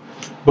hate.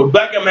 But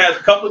Black Album has a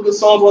couple of good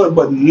songs on it,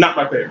 but not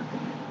my favorite.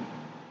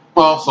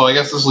 Well, so I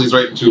guess this leads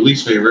right into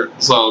least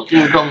favorite. So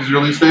Kingdom Come is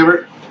your least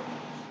favorite?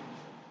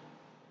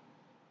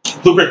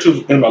 Blueprint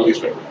 2 is my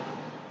least favorite.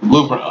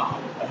 Blueprint.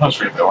 I don't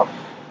forget that one.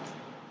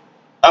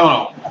 I don't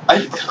know.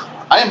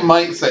 I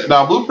might say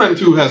now Blueprint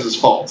 2 has its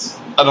faults.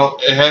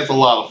 It has a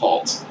lot of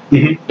faults.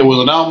 Mm-hmm. It was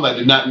an album that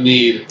did not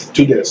need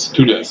 2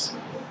 discs.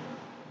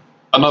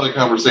 Another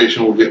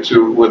conversation we'll get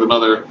to with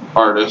another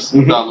artist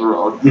down the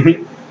road.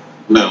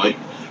 Mm-hmm. Nelly.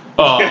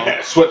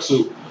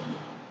 Sweatsuit.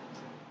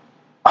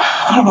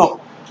 I don't know.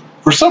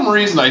 For some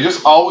reason, I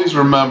just always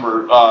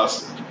remember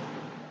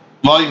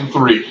Volume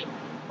 3,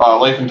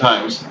 Life and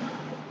Times.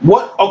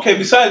 What? Okay,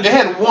 besides... It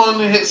had one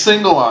hit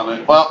single on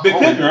it. Well, Big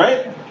Pimpin',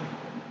 right?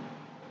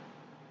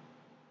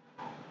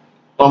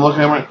 I'm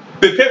looking at it.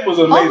 Big Pimpin' was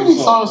an amazing How many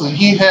songs did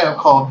he have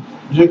called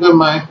Jigga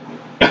My...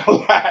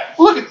 Look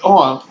at... Hold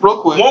on,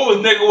 real quick. One was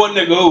Nigga What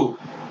Nigga Who.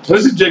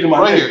 This is Jigga My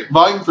Right nigga. here,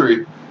 Volume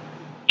 3.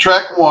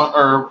 Track 1,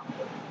 or...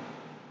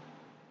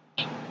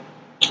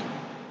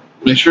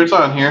 Make sure it's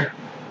on here.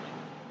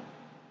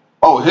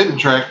 Oh, Hidden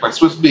Track by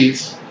Swiss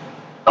Beats.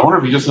 I wonder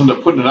if he just ended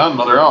up putting it on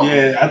another album.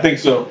 Yeah, I think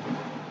so.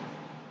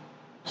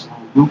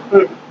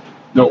 Blueprint?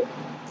 No.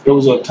 It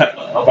was a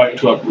Volume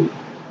 2 group.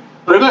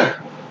 Right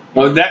there.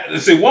 Well, one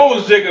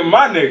was Jigga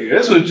My Nigga.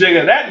 This was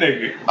Jigga That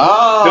Nigga.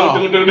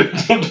 Oh.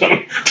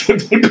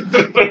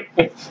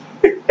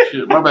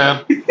 Shit, my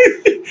bad.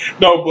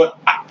 No, but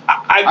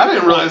I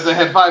didn't realize they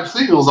had 5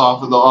 singles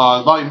off of the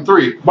Volume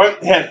 3. But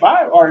it had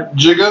 5 or...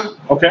 Jigga.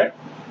 Okay.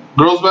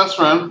 Girl's Best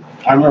Friend.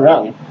 I remember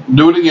that one.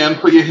 Do It Again.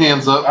 Put Your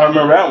Hands Up. I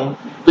remember that one.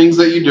 Things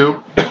That You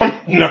Do.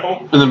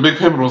 No. And then Big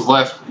Pimpin' was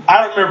last.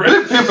 I remember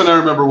Big Pimpin', I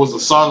remember, was the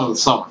song of the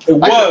summer. It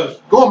was.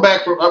 Going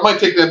back, I might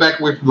take that back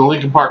away from the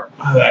Linkin Park.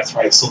 That's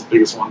right. It's still the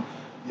biggest one.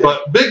 Yeah.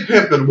 But Big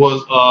Pimpin'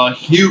 was a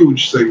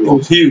huge single. It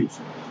was huge.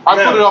 I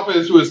put it up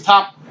into his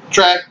top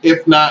track,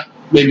 if not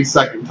maybe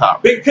second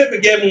top. Big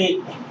Pimpin' gave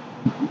him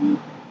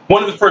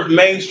one of his first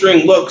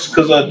mainstream looks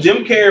because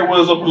Jim Carrey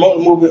was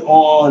promoting a movie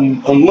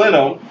on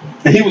Leno,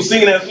 and he was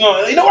singing that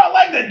song. You know what? I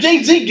like that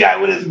Jay-Z guy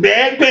with his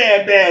bad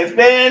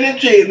and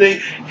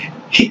shit.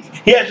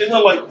 He actually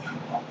like,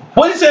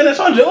 what he said in that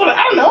song? I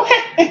don't know.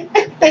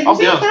 I'll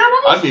be honest,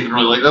 I didn't even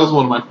really like. That was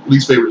one of my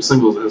least favorite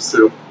singles of his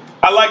too.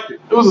 I liked it.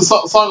 It was a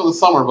song of the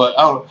summer, but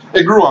I don't know.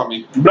 It grew on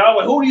me. But I was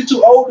like, who are you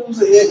two old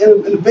dudes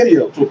in the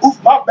video? So,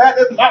 oof, my bad.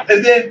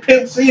 And then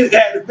Pimp C had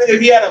the video.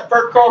 He had a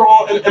fur coat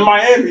on in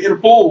Miami in the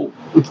pool.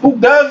 Who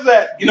does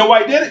that? You know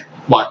why he did it?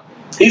 Why?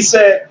 He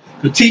said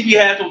the TV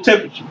has no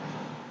temperature.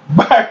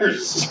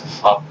 Buyers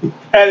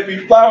had to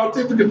be fly on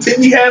temperature. The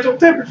TV has no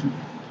temperature.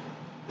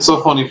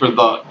 So funny for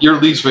your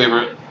least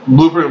favorite,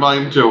 Blueprint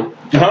Volume 2.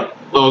 Uh-huh.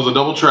 It was a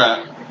double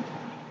track.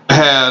 It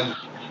had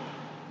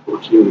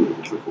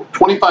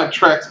 25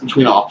 tracks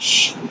between all.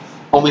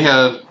 Only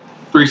had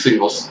 3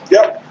 singles.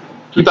 Yep.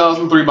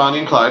 2003 Bonnie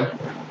and Clyde.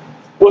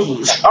 Which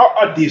was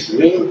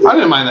decent. I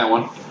didn't mind that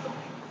one.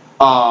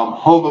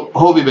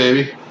 Hobie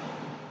Baby.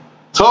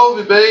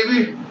 Toby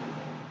Baby.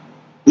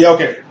 Yeah,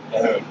 okay.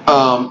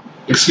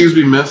 Excuse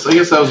Me Miss. I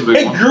guess that was a big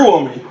It one. grew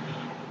on me.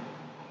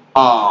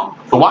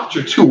 The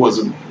Watcher 2 was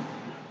a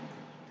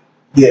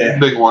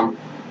big one.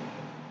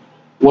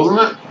 Wasn't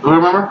it? Do I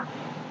remember?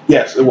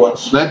 Yes, it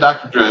was. That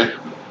Dr. Dre.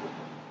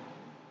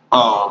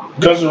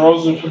 Guns N'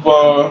 Roses.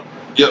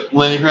 Yep,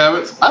 Lenny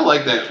Kravitz. I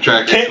like that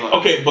track.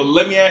 Okay, but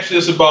let me ask you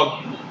this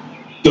about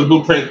the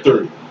Blueprint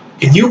 3.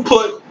 If you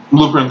put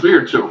Blueprint 3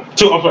 or 2?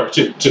 2. I'm sorry,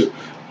 2.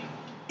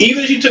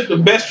 Even if you took the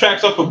best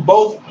tracks off of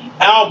both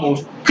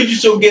albums, could you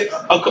still get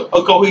a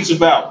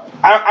cohesive album?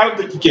 I don't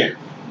think you can.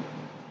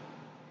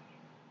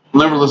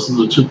 Never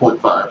listened to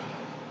 2.5.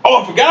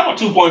 Oh, I forgot about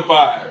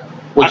 2.5.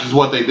 Which is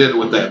what they did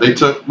with that.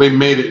 They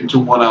made it into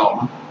one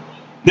album.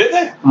 Did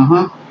they?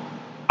 Mm-hmm.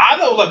 I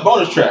thought it was like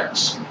bonus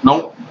tracks.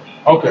 Nope.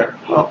 Okay.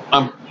 Well,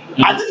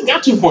 I think it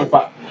got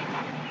 2.5.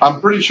 I'm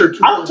pretty sure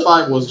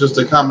 2.5 was just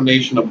a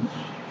combination of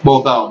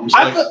both albums.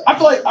 I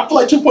feel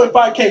like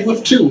 2.5 came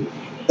with 2.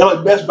 They're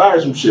like Best Buy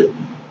or some shit.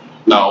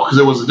 No, because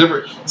it was a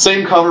different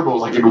same cover, but it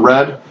was like in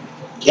red.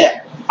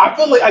 Yeah, I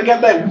feel like I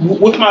got that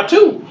with my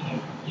 2.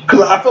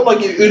 Because I felt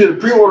like you did a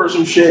pre-order or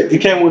some shit.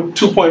 It came with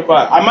 2.5.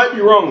 I might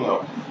be wrong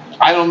though.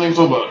 I don't think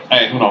so, but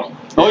hey, who knows?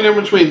 The only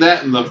difference between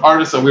that and the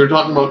artist that we were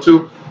talking about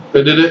too,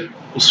 that did it,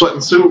 Sweat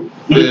and Suit,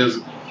 is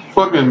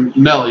fucking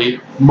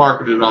Nelly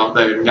marketed off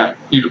that and got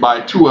you to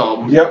buy 2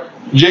 albums. Yep.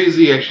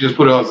 Jay-Z actually just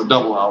put it out as a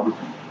double album.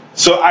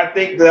 So I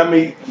think that,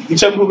 you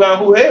tell me who got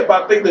who ahead,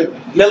 but I think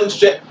that Nelly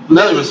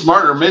was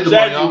smarter, made the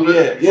money off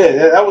it.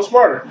 Yeah, that was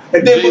smarter.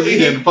 And then Jay-Z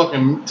didn't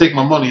fucking take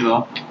my money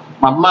though.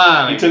 My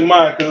money. He took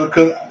mine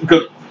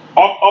because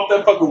off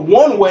that fucking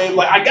one wave,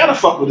 like I gotta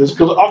fuck with this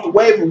because off the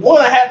wave of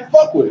 1 I had to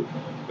fuck with it.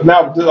 But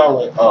now with this, I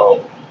was like,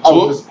 I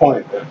was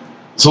disappointed. Man.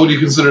 So what do you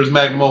consider as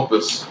magnum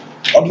opus?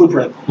 A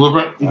Blueprint.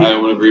 Blueprint? Mm-hmm. I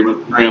would agree with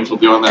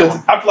you on that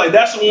one. I feel like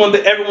that's the one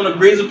that everyone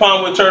agrees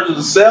upon in terms of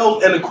the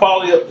sales and the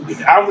quality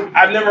of.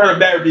 I've never heard a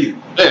bad review.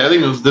 Yeah, I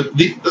think it was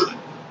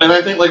and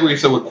I think like we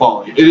said with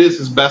quality, it is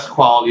his best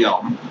quality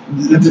album.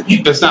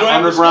 It's not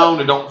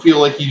underground. I don't feel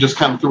like he just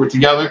kind of threw it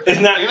together.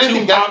 It's not.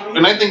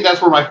 And I think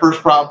that's where my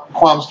first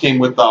qualms came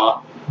with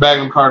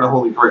Magnum Carta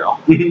Holy Grail.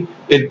 Mm-hmm.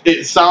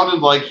 It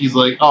sounded like he's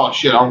like, oh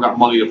shit, I don't got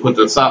money to put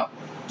this up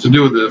to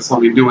do this.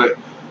 Let me do it.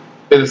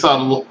 And it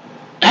sounded a little.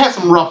 It had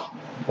some rough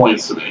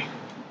points to me.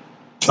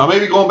 Now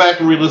maybe going back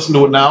and re-listen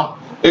to it now,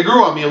 it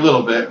grew on me a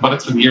little bit, but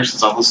it's been years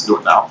since I've listened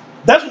to it now.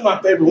 That's one of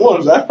my favorite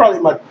ones. That's probably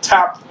my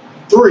top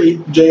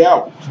 3 J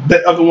albums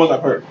of the ones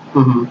I've heard.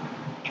 Mm-hmm.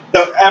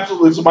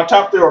 Absolutely. So my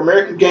top 3 are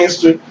American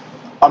Gangster,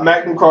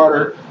 Magnum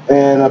Carter,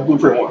 and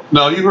Blueprint 1.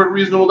 No, you heard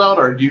Reasonable Doubt,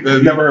 or you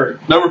never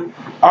heard? Never.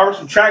 I heard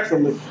some tracks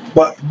from it,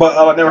 but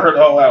I never heard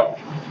the whole album.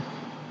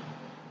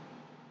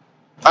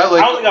 I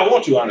don't think I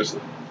want to,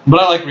 honestly.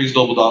 But I like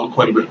Reasonable Doubt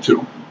quite a bit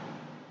too.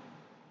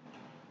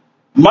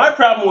 My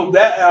problem with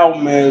that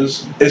album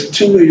is it's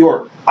too New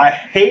York. I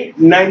hate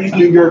 90s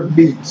New York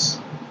beats.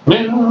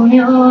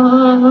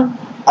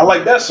 I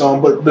like that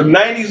song, but the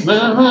 90s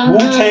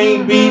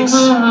Wu-Tang beats,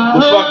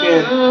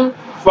 the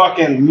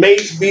fucking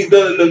Mace beat,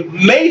 the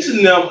Mace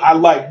in them I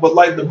like, but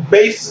like the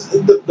bass,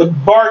 the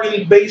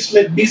bargain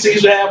basement beats they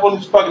used to have on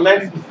these fucking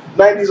 90s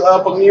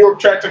fucking New York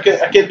tracks, I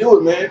can't do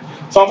it, man.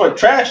 Sounds like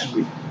trash to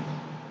me.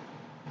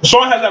 The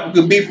song has to have a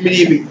good beat for me to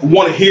even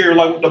want to hear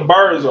like what the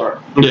bars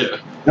are. Yeah.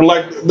 And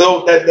like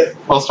though that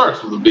well, it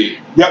starts with a beat.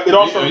 Yep, it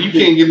also you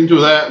can't get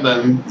into that,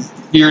 then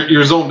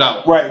you're zoned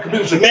out. Right, because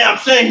people say, man, I'm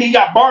saying he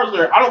got bars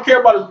there. I don't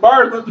care about his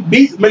bars, but the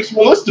beat makes me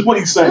want to listen to what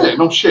he's saying. Yeah,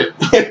 no shit.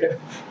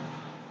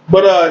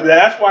 But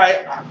that's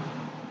why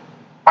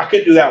I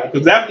couldn't do that one,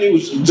 because that one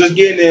was just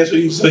getting there, so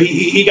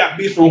he got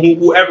beats from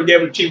whoever gave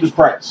him the cheapest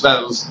price.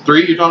 That was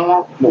 3 you're talking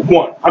about? No,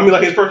 1. I mean,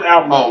 like his first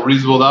album. Oh,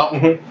 Reasonable Doubt?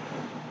 Mm-hmm.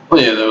 Oh,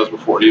 yeah, that was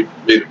before he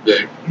made it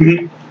big.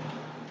 Mm-hmm.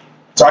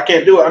 So I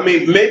can't do it. I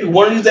mean, maybe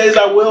one of these days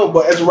I will,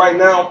 but as of right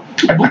now,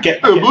 I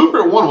can't.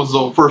 Blueprint 1 was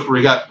the first where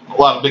he got a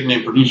lot of big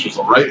name producers,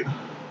 though, right?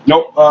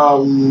 Nope.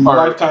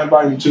 Lifetime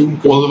Volume 2.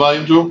 Was it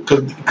Volume 2?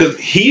 Because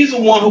he's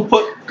the one who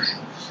put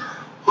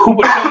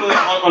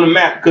Timbaland on the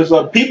map. Because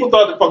people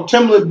thought that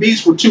Timbaland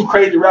beats were too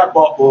crazy to rap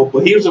off of,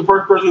 but he was the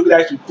first person who could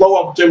actually flow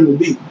off of Timbaland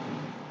beat.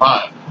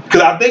 Fine.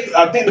 Because I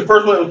think the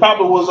first one that was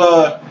popular was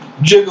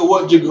Jigga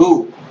What Jigga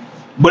Who.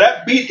 But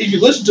that beat, if you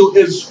listen to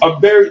it, is a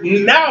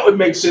very, now it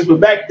makes sense, but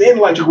back then,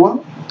 like,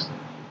 what?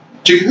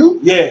 Jigga Who?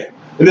 Yeah.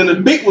 And then the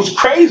beat was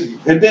crazy.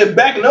 And then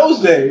back in those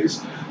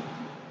days,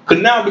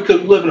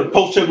 because we live in a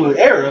post-Timbaland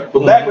era,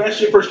 but back when that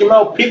shit first came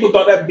out, people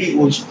thought that beat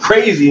was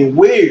crazy and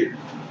weird.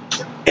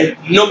 And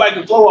nobody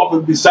could flow off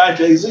it besides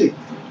Jay-Z.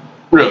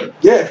 Really?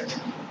 Yeah.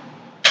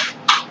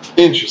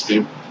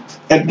 Interesting.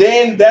 And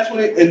then that's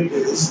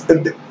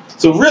when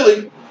so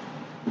really,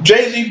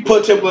 Jay-Z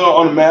put Timbaland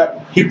on the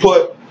map. He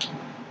put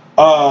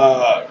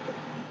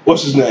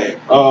what's his name?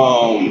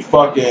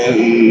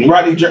 Fucking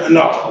Rodney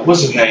no,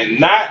 what's his name?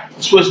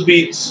 Not Swiss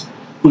Beats.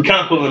 We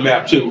kind of put on the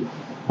map too.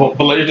 But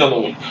there's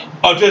another one.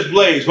 Just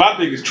Blaze, who I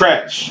think is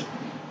trash.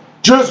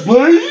 Just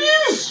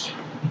Blaze?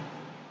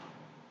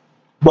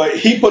 But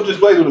he put Just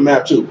Blaze on the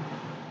map too.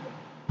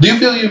 Do you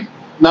feel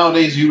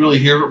nowadays you really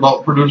hear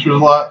about producers a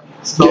lot?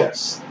 Still?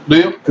 Yes. Do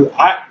you? Because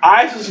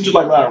I listen to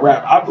like a lot of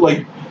rap. I feel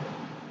like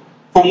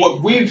from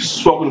what we've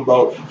spoken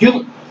about,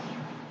 you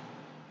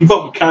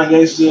fuck with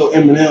Kanye still,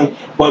 Eminem,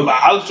 but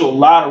I listen to a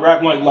lot of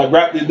rap, like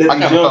rap that I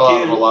kind of fell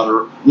out of a lot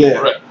of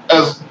rap.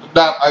 As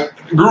that I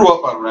grew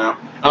up on rap,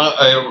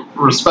 I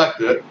respect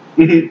it.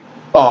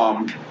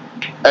 Mm-hmm.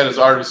 And as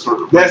artists,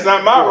 that's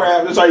not my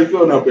rap. That's how you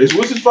feel nowadays,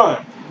 which is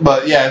fine.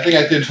 But yeah, I think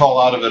I did fall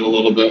out of it a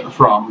little bit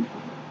from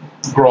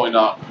growing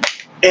up.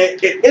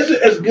 And it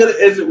isn't as good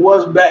as it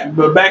was back in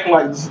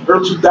like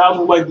early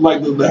 2000s,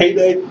 like the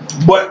heyday.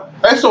 But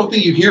I just don't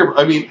think you hear.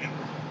 I mean,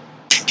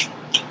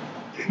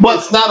 but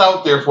it's not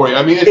out there for you.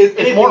 I mean,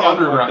 it's more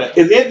underground.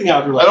 Is anything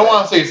out there? Like I don't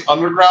want to say it's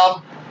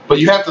underground, but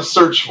you have to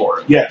search for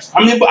it. Yes,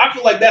 I mean, but I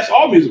feel like that's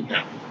all music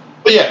now.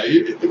 But yeah,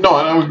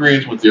 I'm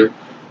agreeing with you.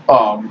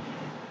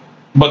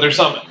 But there's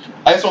some.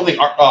 I just don't think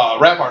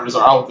rap artists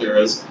are out there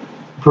as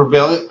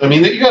prevalent. I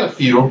mean, you got a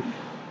few.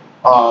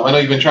 I know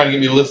you've been trying to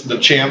get me to listen to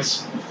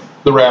Chance,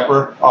 the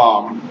rapper.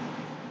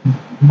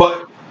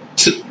 But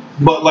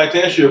like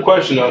to answer your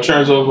question though, in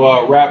terms of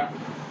rap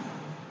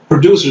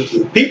producers,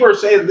 people are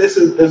saying this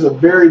is a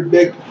very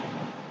big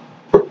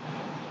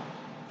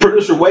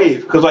producer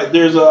wave because like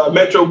there's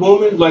Metro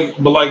Boomin, like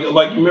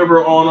you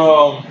remember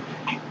on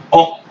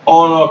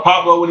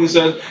Pablo when he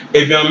says,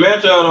 "If your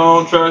Metro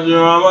don't trust you,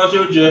 I'ma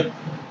shoot you."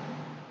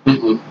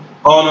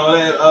 On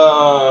that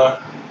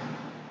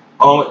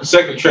on the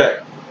second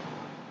track.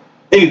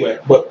 Anyway,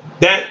 but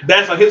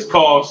that's like his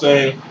call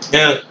saying,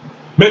 and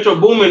Metro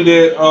Boomin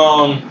did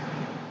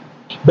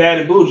Bad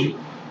and Bougie.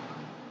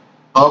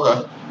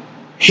 Okay.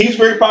 He's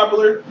very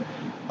popular.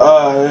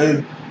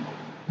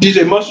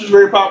 DJ Mustard's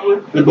very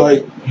popular. It'd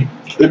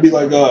be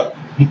like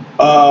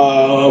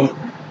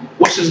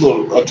what's his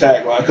little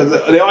tagline? Because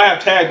they all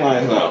have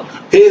taglines now.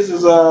 His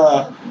is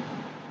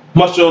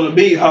Mustard on the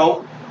beat,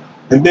 ho.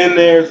 And then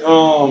there's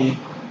the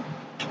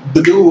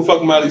dude who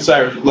fucking Miley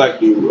Cyrus, the black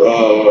dude.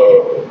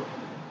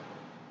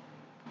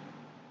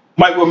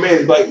 Mike Will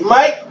made it. Like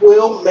Mike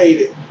Will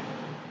made it.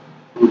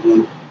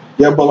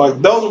 Yeah, but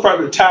like those are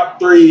probably the top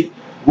 3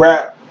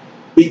 rap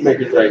beat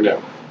makers right now,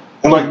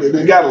 and like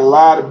they got a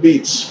lot of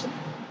beats.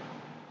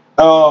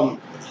 Black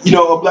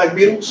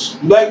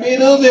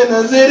Beatles in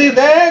the city.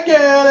 That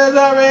girl is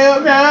a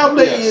real crowd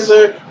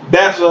pleaser.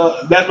 That's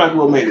Mike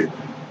Will made it.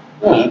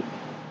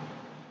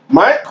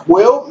 Mike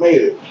Will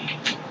made it.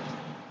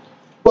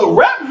 But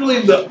rap is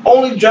really the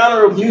only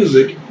genre of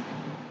music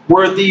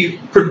where the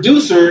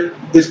producer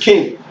is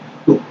king.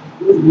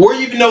 Where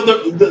you even know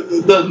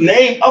the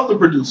name of the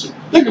producer.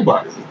 Think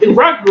about it. In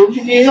rock groups,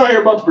 you don't hear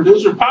about the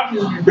producer. Pop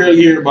music, you barely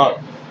hear about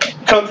it.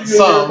 Country,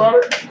 you hear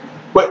about it.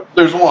 But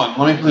there's one.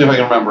 Let me see if I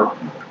can remember.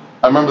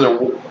 I remember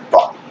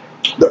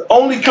the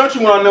only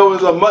country one I know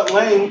is Mutt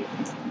Lange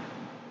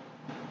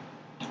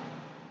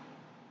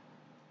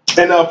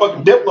and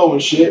fucking Diplo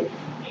and shit.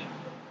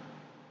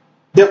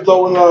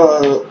 Diplo and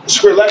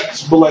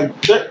Skrillex,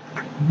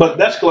 but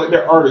that's like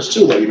they're artists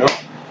too, like, you know.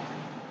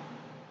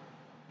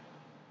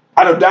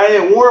 I know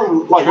Diane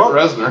Warren, like Trent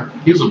Reznor.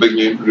 He was a big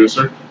name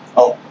producer.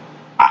 Oh,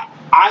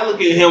 I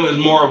look at him as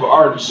more of an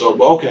artist, so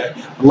but okay.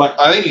 Like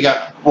I think he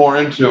got more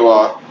into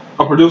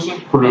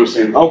producing.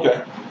 Producing.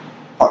 Okay.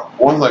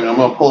 One thing, I'm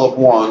gonna pull up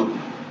one.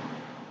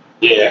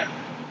 Yeah.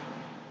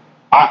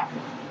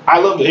 I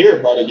love to hear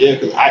about it, yeah,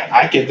 because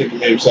I can't think of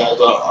name besides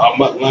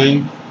Mutt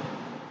Lange.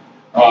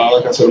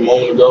 Like I said a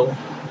moment ago.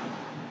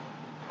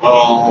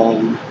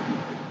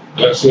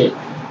 That's it.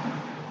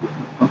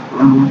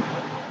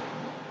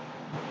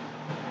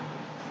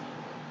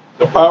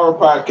 The power of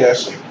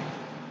podcasting.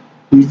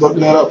 He's looking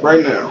that up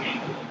right now.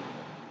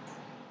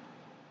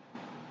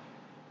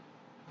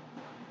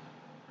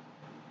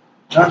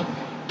 God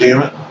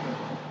damn it.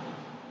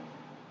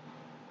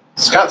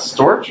 Scott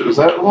Storch? Is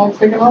that what I'm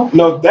thinking of?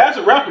 No, that's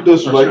a rap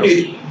producer. Like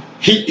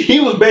he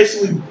was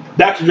basically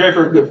Dr. Dre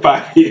for a good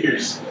 5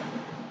 years.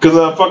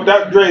 Because fuck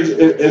Dr. Dre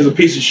is a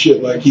piece of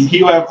shit. Like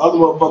he'll have other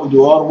motherfuckers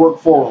do all the work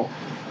for him,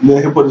 and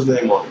then he'll put his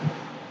name on it.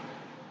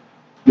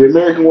 The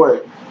American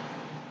way.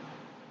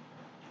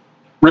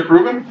 Rick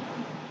Rubin?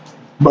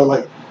 But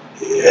like,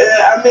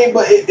 yeah, I mean,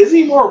 but is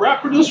he more a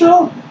rap producer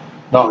though?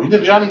 No, he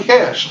did Johnny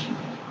Cash.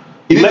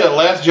 He did that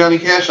last Johnny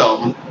Cash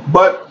album.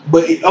 But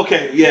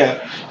okay,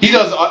 yeah. He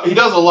does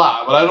a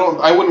lot, but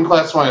I wouldn't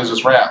classify him as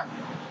just rap.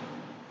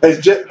 It's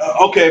just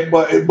okay,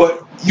 but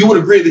you would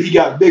agree that he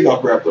got big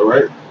off rap though,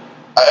 right?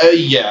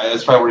 Yeah,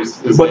 that's probably where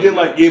he's. But then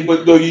like, yeah,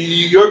 but though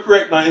you're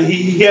correct, man.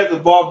 He has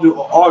evolved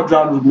to all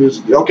genres of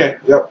music. Okay,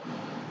 yep.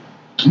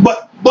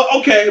 But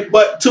okay,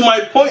 but to my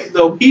point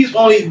though, he's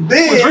only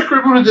big. Was Rick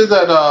Rubin who did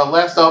that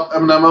last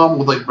Eminem album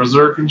with like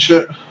Berserk and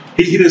shit?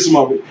 He did some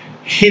of it.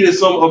 He did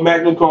some of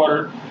Magnum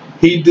Carter.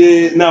 He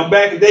did. Now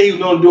back in the day, he was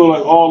known doing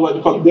like all like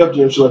the fucking Def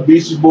Jam shit, like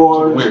Beastie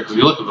Boys. Weird, because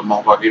you look at the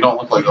motherfucker, you don't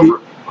look like a.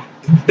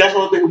 That's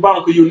one thing about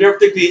him, because you never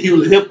think that he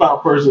was a hip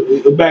hop person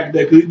back in the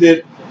day, because he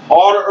did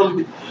all the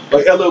early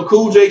like LL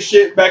Cool J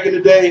shit back in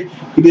the day.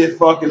 He did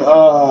fucking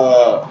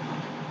Run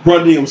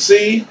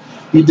DMC.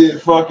 He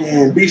did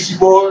fucking Beastie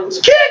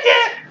Boys. Kick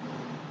it.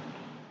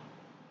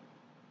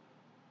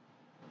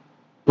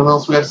 What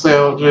else we have to say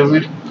about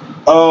Jay-Z?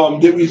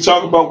 Did we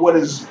talk about what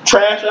his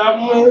trash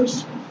album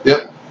is?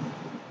 Yep.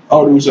 Oh,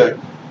 what did we say?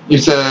 You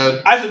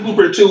said. I said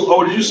Blueprint 2. Oh,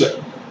 what did you say?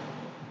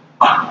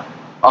 I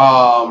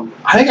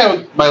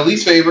think my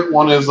least favorite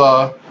one is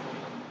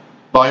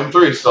Volume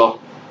 3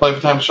 still. Life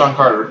and Time of Sean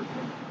Carter.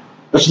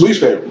 That's your least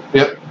favorite?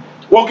 Yep.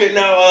 Well, okay,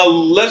 now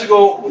let's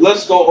go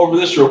over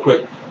this real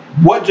quick.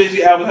 What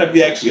Jay-Z album have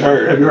you actually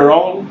heard? Have you heard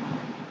all of them?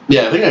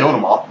 Yeah, I think I own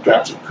them all.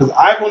 Gotcha. Because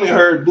I've only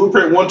heard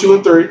Blueprint 1, 2,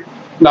 and 3.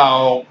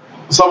 Now,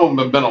 some of them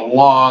have been a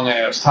long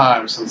ass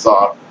time since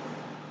I've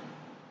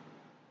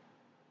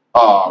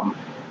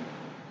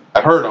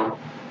heard them.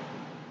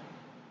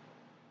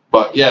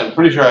 But yeah, I'm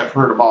pretty sure I've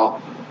heard them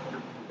all.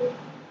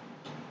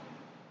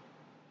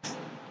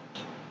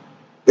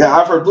 Yeah,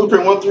 I've heard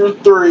Blueprint 1 through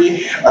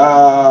 3,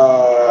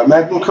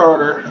 Magna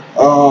Carter,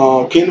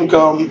 Kingdom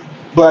Come,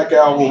 Black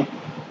Album.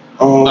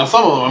 Now,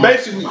 some of them,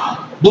 basically,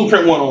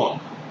 Blueprint 1 on.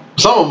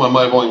 some of them I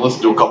might have only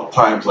listened to a couple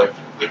times. Like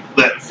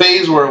that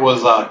phase where it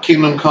was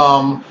Kingdom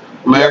Come,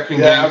 American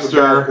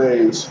Gangster,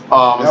 and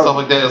stuff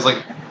like that. It's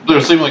like there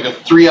seemed like a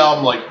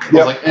 3-album. Like I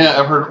was like,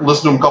 I've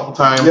listened to them a couple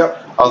times. Yep.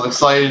 I was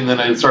excited, and then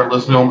I started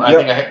listening to them.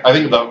 Yep. I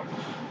think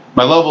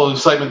my level of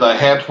excitement that I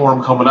had for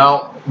them coming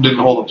out didn't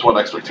hold up to what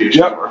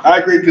expectations were. I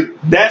agree, because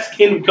that's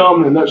Kingdom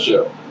Come in a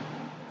nutshell.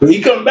 When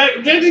he coming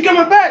back, Jay-Z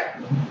coming back.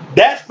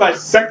 That's my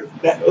second.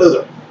 That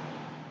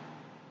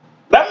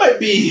might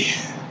be.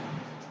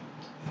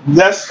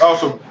 That's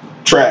also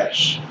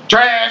trash.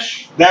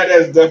 Trash. That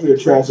is definitely a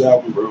trash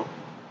album, bro.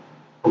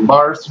 From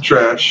bars to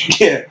trash.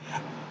 Yeah,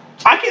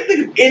 I can't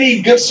think of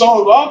any good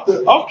songs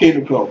off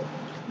Kingdom Come.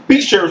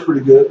 Beach Chair was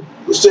pretty good.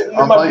 I'll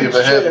tell you if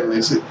it had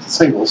any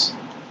singles.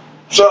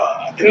 So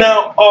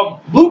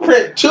now,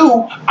 Blueprint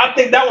 2, I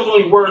think that was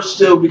only worse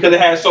still because it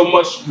had so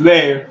much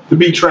there to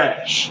be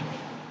trash.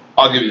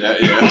 I'll give you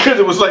that, yeah. Because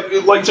it was like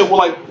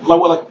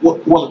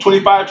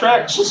 25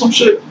 tracks or some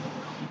shit.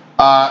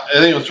 I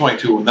think it was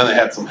 22, and then they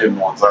had some hidden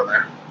ones on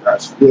there.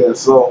 Yeah,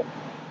 so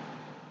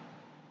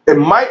it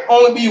might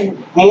only be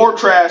more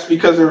trash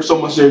because there was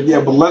so much there. Yeah,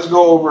 but let's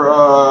go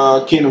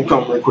over Kingdom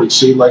Come real quick,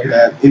 see if like it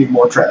had any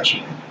more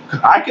trash.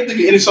 I can't think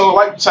of any song I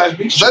like besides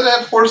Beach. Then it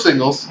had 4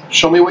 singles.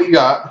 Show Me What You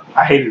Got.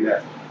 I hated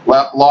that.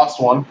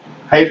 Lost One.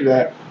 Hated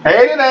that.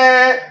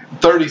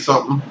 30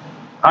 something.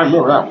 I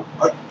remember that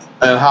one.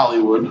 And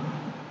Hollywood.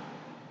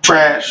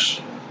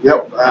 Trash.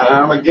 Yep. I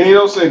don't like any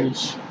of those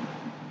singles.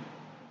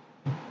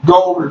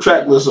 Go over the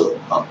track list of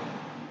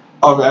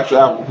the actual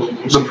album,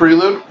 please. The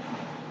Prelude.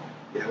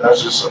 Yeah,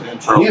 that's just an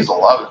intro. He has a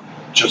lot of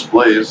just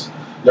plays.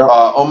 Yep.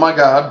 Oh My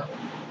God.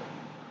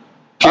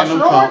 Kingdom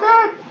Come. Oh my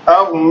God.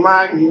 Oh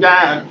my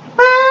God.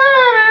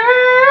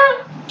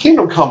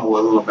 Kingdom Come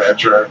wasn't a bad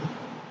track.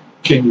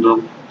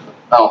 Kingdom.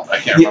 Oh, I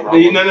can't remember.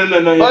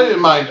 No. But I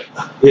didn't mind it.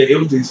 Yeah, it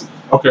was decent.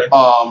 Okay.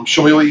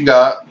 Show Me What You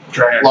Got.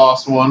 Trash.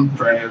 Lost One.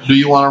 Trash. Do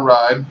You Want to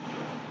Ride?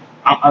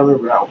 I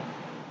remember that one.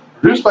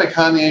 Produced by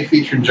Kanye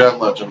featuring John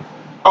Legend.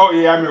 Oh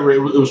yeah, I remember it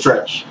was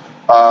trash.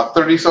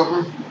 30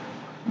 something.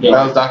 Yeah.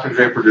 That was Dr.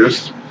 Dre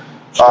produced.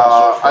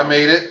 I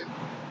Made It.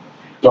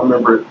 Don't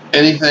remember it.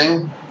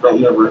 Anything. Don't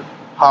remember it.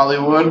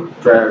 Hollywood.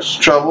 Trash.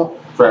 Trouble.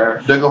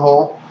 Trash. Dig a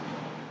Hole.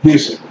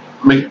 Decent.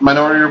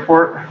 Minority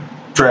Report.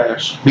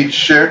 Trash. Beach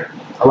Share.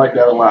 I like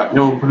that a lot. You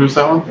know who produced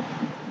that one?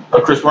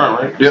 Chris Brown,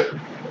 right? Yep.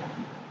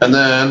 And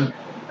then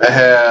it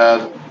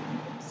had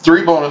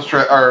 3 bonus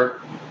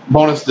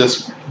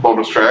disc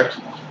bonus tracks.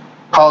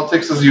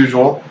 Politics as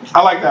Usual.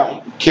 I like that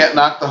one. Can't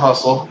Knock the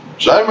Hustle.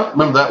 Should I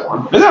remember that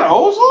one? Is that an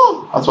old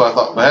song? That's what I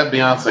thought. But it had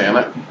Beyonce in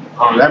it.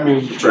 Oh, that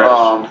means it's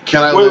trash.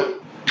 Can I Live?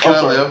 Can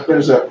I Live?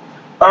 Finish that.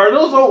 Are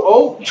those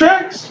old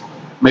tracks?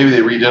 Maybe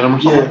they redid them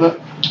or something like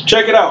that.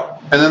 Check it out.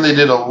 And then they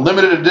did a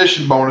limited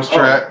edition bonus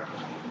track,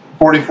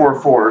 44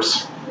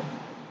 Force,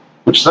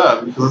 which is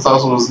sad because it's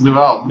also his new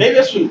album. Maybe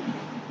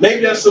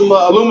that's some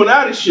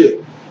Illuminati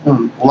shit.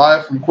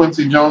 Live from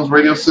Quincy Jones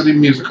Radio City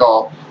Music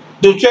Hall.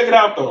 Dude, check it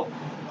out though.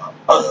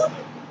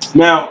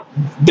 Now,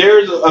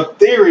 there's a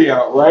theory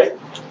out, right?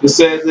 It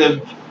says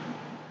if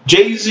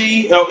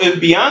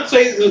Beyonce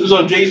is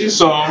on Jay-Z's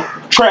song,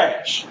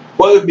 trash.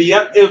 Well, if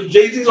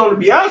Jay-Z's on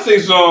the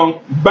Beyonce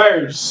song,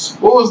 burst.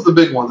 What was the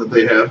big one that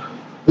they had?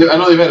 I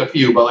know they've had a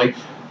few, but like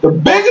the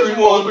biggest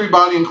one, 3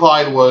 Bonnie and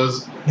Clyde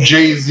was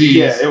Jay-Z's.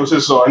 Yeah, it was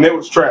his song, and it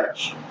was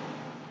trash.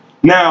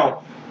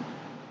 Now,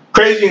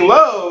 Crazy in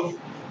Love,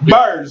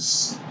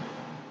 burst.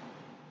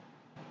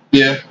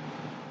 Yeah.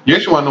 You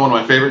actually want to know one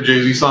of my favorite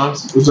Jay-Z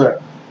songs? What's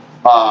that?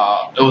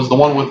 It was the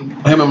one with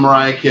him and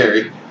Mariah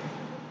Carey.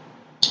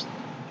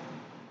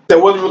 That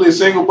wasn't really a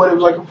single, but it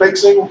was like a fake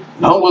single?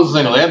 No, it was a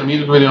single. They had a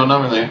music video and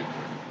everything.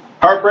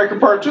 Heartbreaker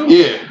Part 2?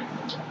 Yeah.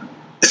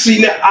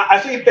 See, now,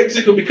 I say fake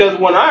single because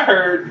when I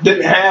heard,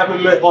 didn't have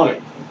him on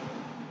it.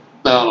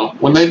 I don't know.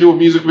 When they do a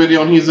music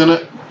video and he's in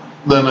it,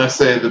 then I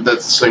say that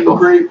that's a single.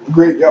 Great,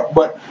 yeah.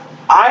 But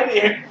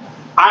I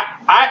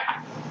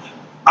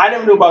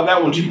never knew about that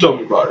one until you told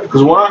me about it.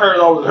 Because when I heard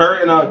all her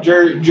and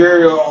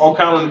Jerry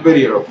O'Connell in the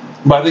video.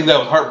 But I think that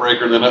was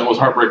Heartbreaker, and then that was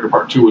Heartbreaker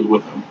Part 2 was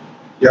with him.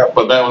 Yeah.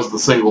 But that was the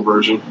single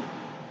version.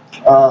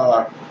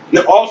 Now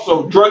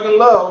also, Drug and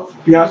Love,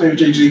 Beyonce and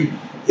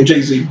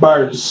Jay-Z,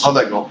 bars. How'd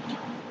that go?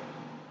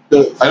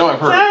 I know I've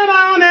heard.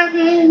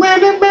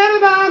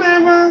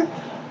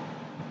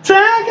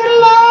 Drug and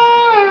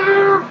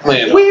Love,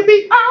 we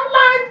be all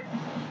like.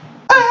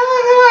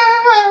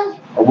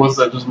 Or was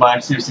that just my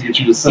excuse to get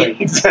you to sing?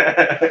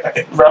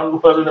 Probably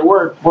wasn't at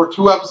work. We're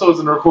 2 episodes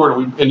in the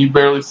recording, and you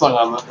barely sung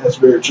on that. That's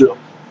very true.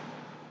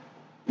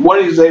 one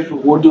of these days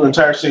we'll do an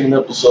entire singing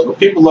episode. But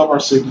people love our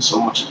singing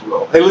so much as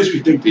well. At least we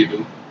think they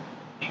do.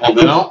 You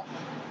know?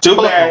 Too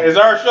bad. It's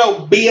our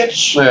show,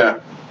 bitch. Yeah.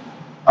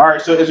 All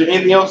right. So, is there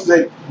anything else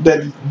that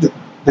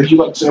you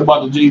like to say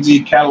about the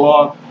Jay-Z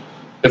catalog?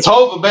 It's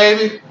over,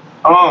 baby.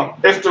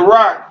 It's The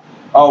Rock.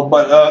 Oh,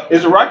 but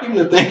is The Rock even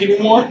a thing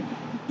anymore?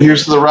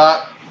 Here's The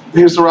Rock.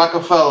 Here's the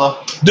Rockefeller.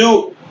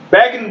 Dude,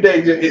 back in the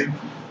day, Did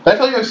I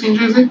tell you I've seen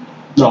Jay-Z?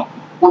 No.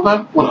 One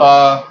time?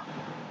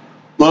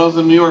 When I was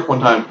in New York one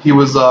time, he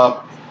was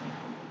not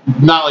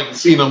like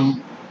seeing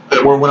him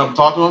when I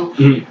talked to him.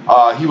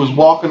 Mm-hmm. He was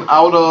walking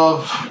out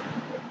of,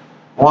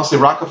 I want to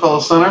say Rockefeller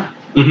Center.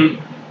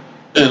 Mm-hmm.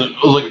 And it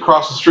was like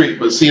across the street,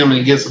 but seeing him and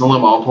he gets in the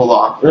limo and pull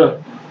off.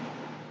 Yeah.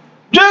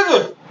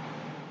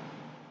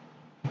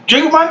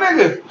 Jigga, my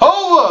nigga.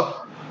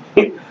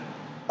 Over!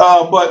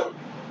 But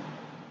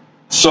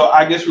so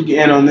I guess we can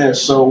end on this.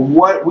 So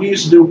what we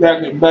used to do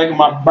back in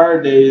my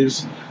bar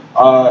days,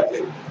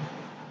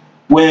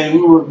 when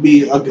we would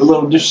be a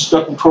little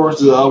disrespectful towards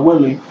the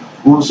women,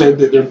 we would say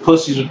that their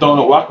pussies are thrown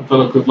at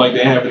Rockefeller because like they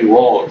didn't have any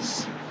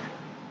walls.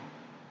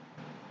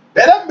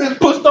 That bitch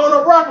pussed on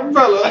a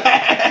Rockefeller.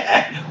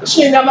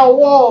 She ain't got no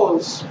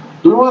walls.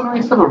 Do we want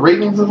any type of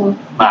ratings of them?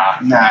 Nah,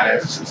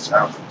 that's just, I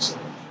don't think so.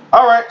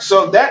 All right,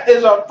 so that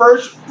is our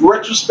first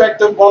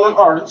retrospective on an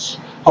artist.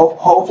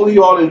 Hopefully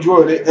you all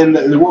enjoyed it, and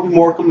there will be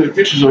more coming in the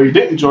future. So if you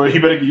didn't enjoy it,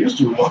 you better get used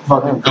to it,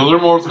 motherfucker. Because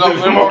there's more stuff.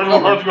 There's more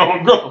going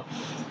to go.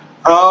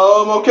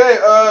 Okay.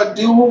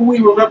 Do we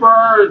remember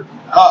our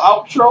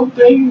outro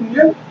thing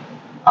yet?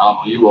 I don't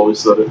know. You always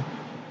said it.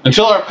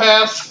 Until our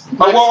past.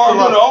 The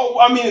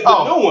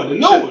new one.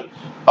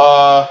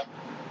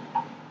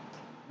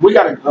 We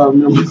gotta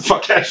remember what the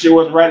fuck that shit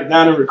was. Write it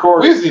down and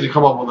record We it. just need to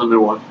come up with a new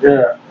one.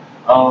 Yeah.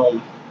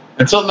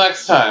 Until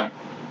next time.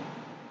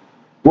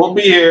 We'll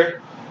be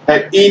here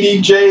at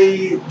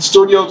EDJ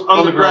Studios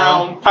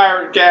Underground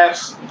Pirate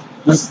Cast.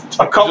 Just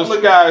a couple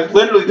of guys.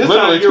 Literally,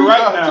 time you're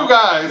right now. Two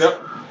guys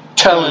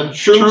telling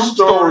true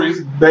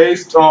stories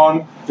based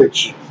on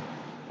fiction.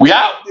 We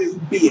out. This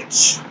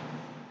bitch.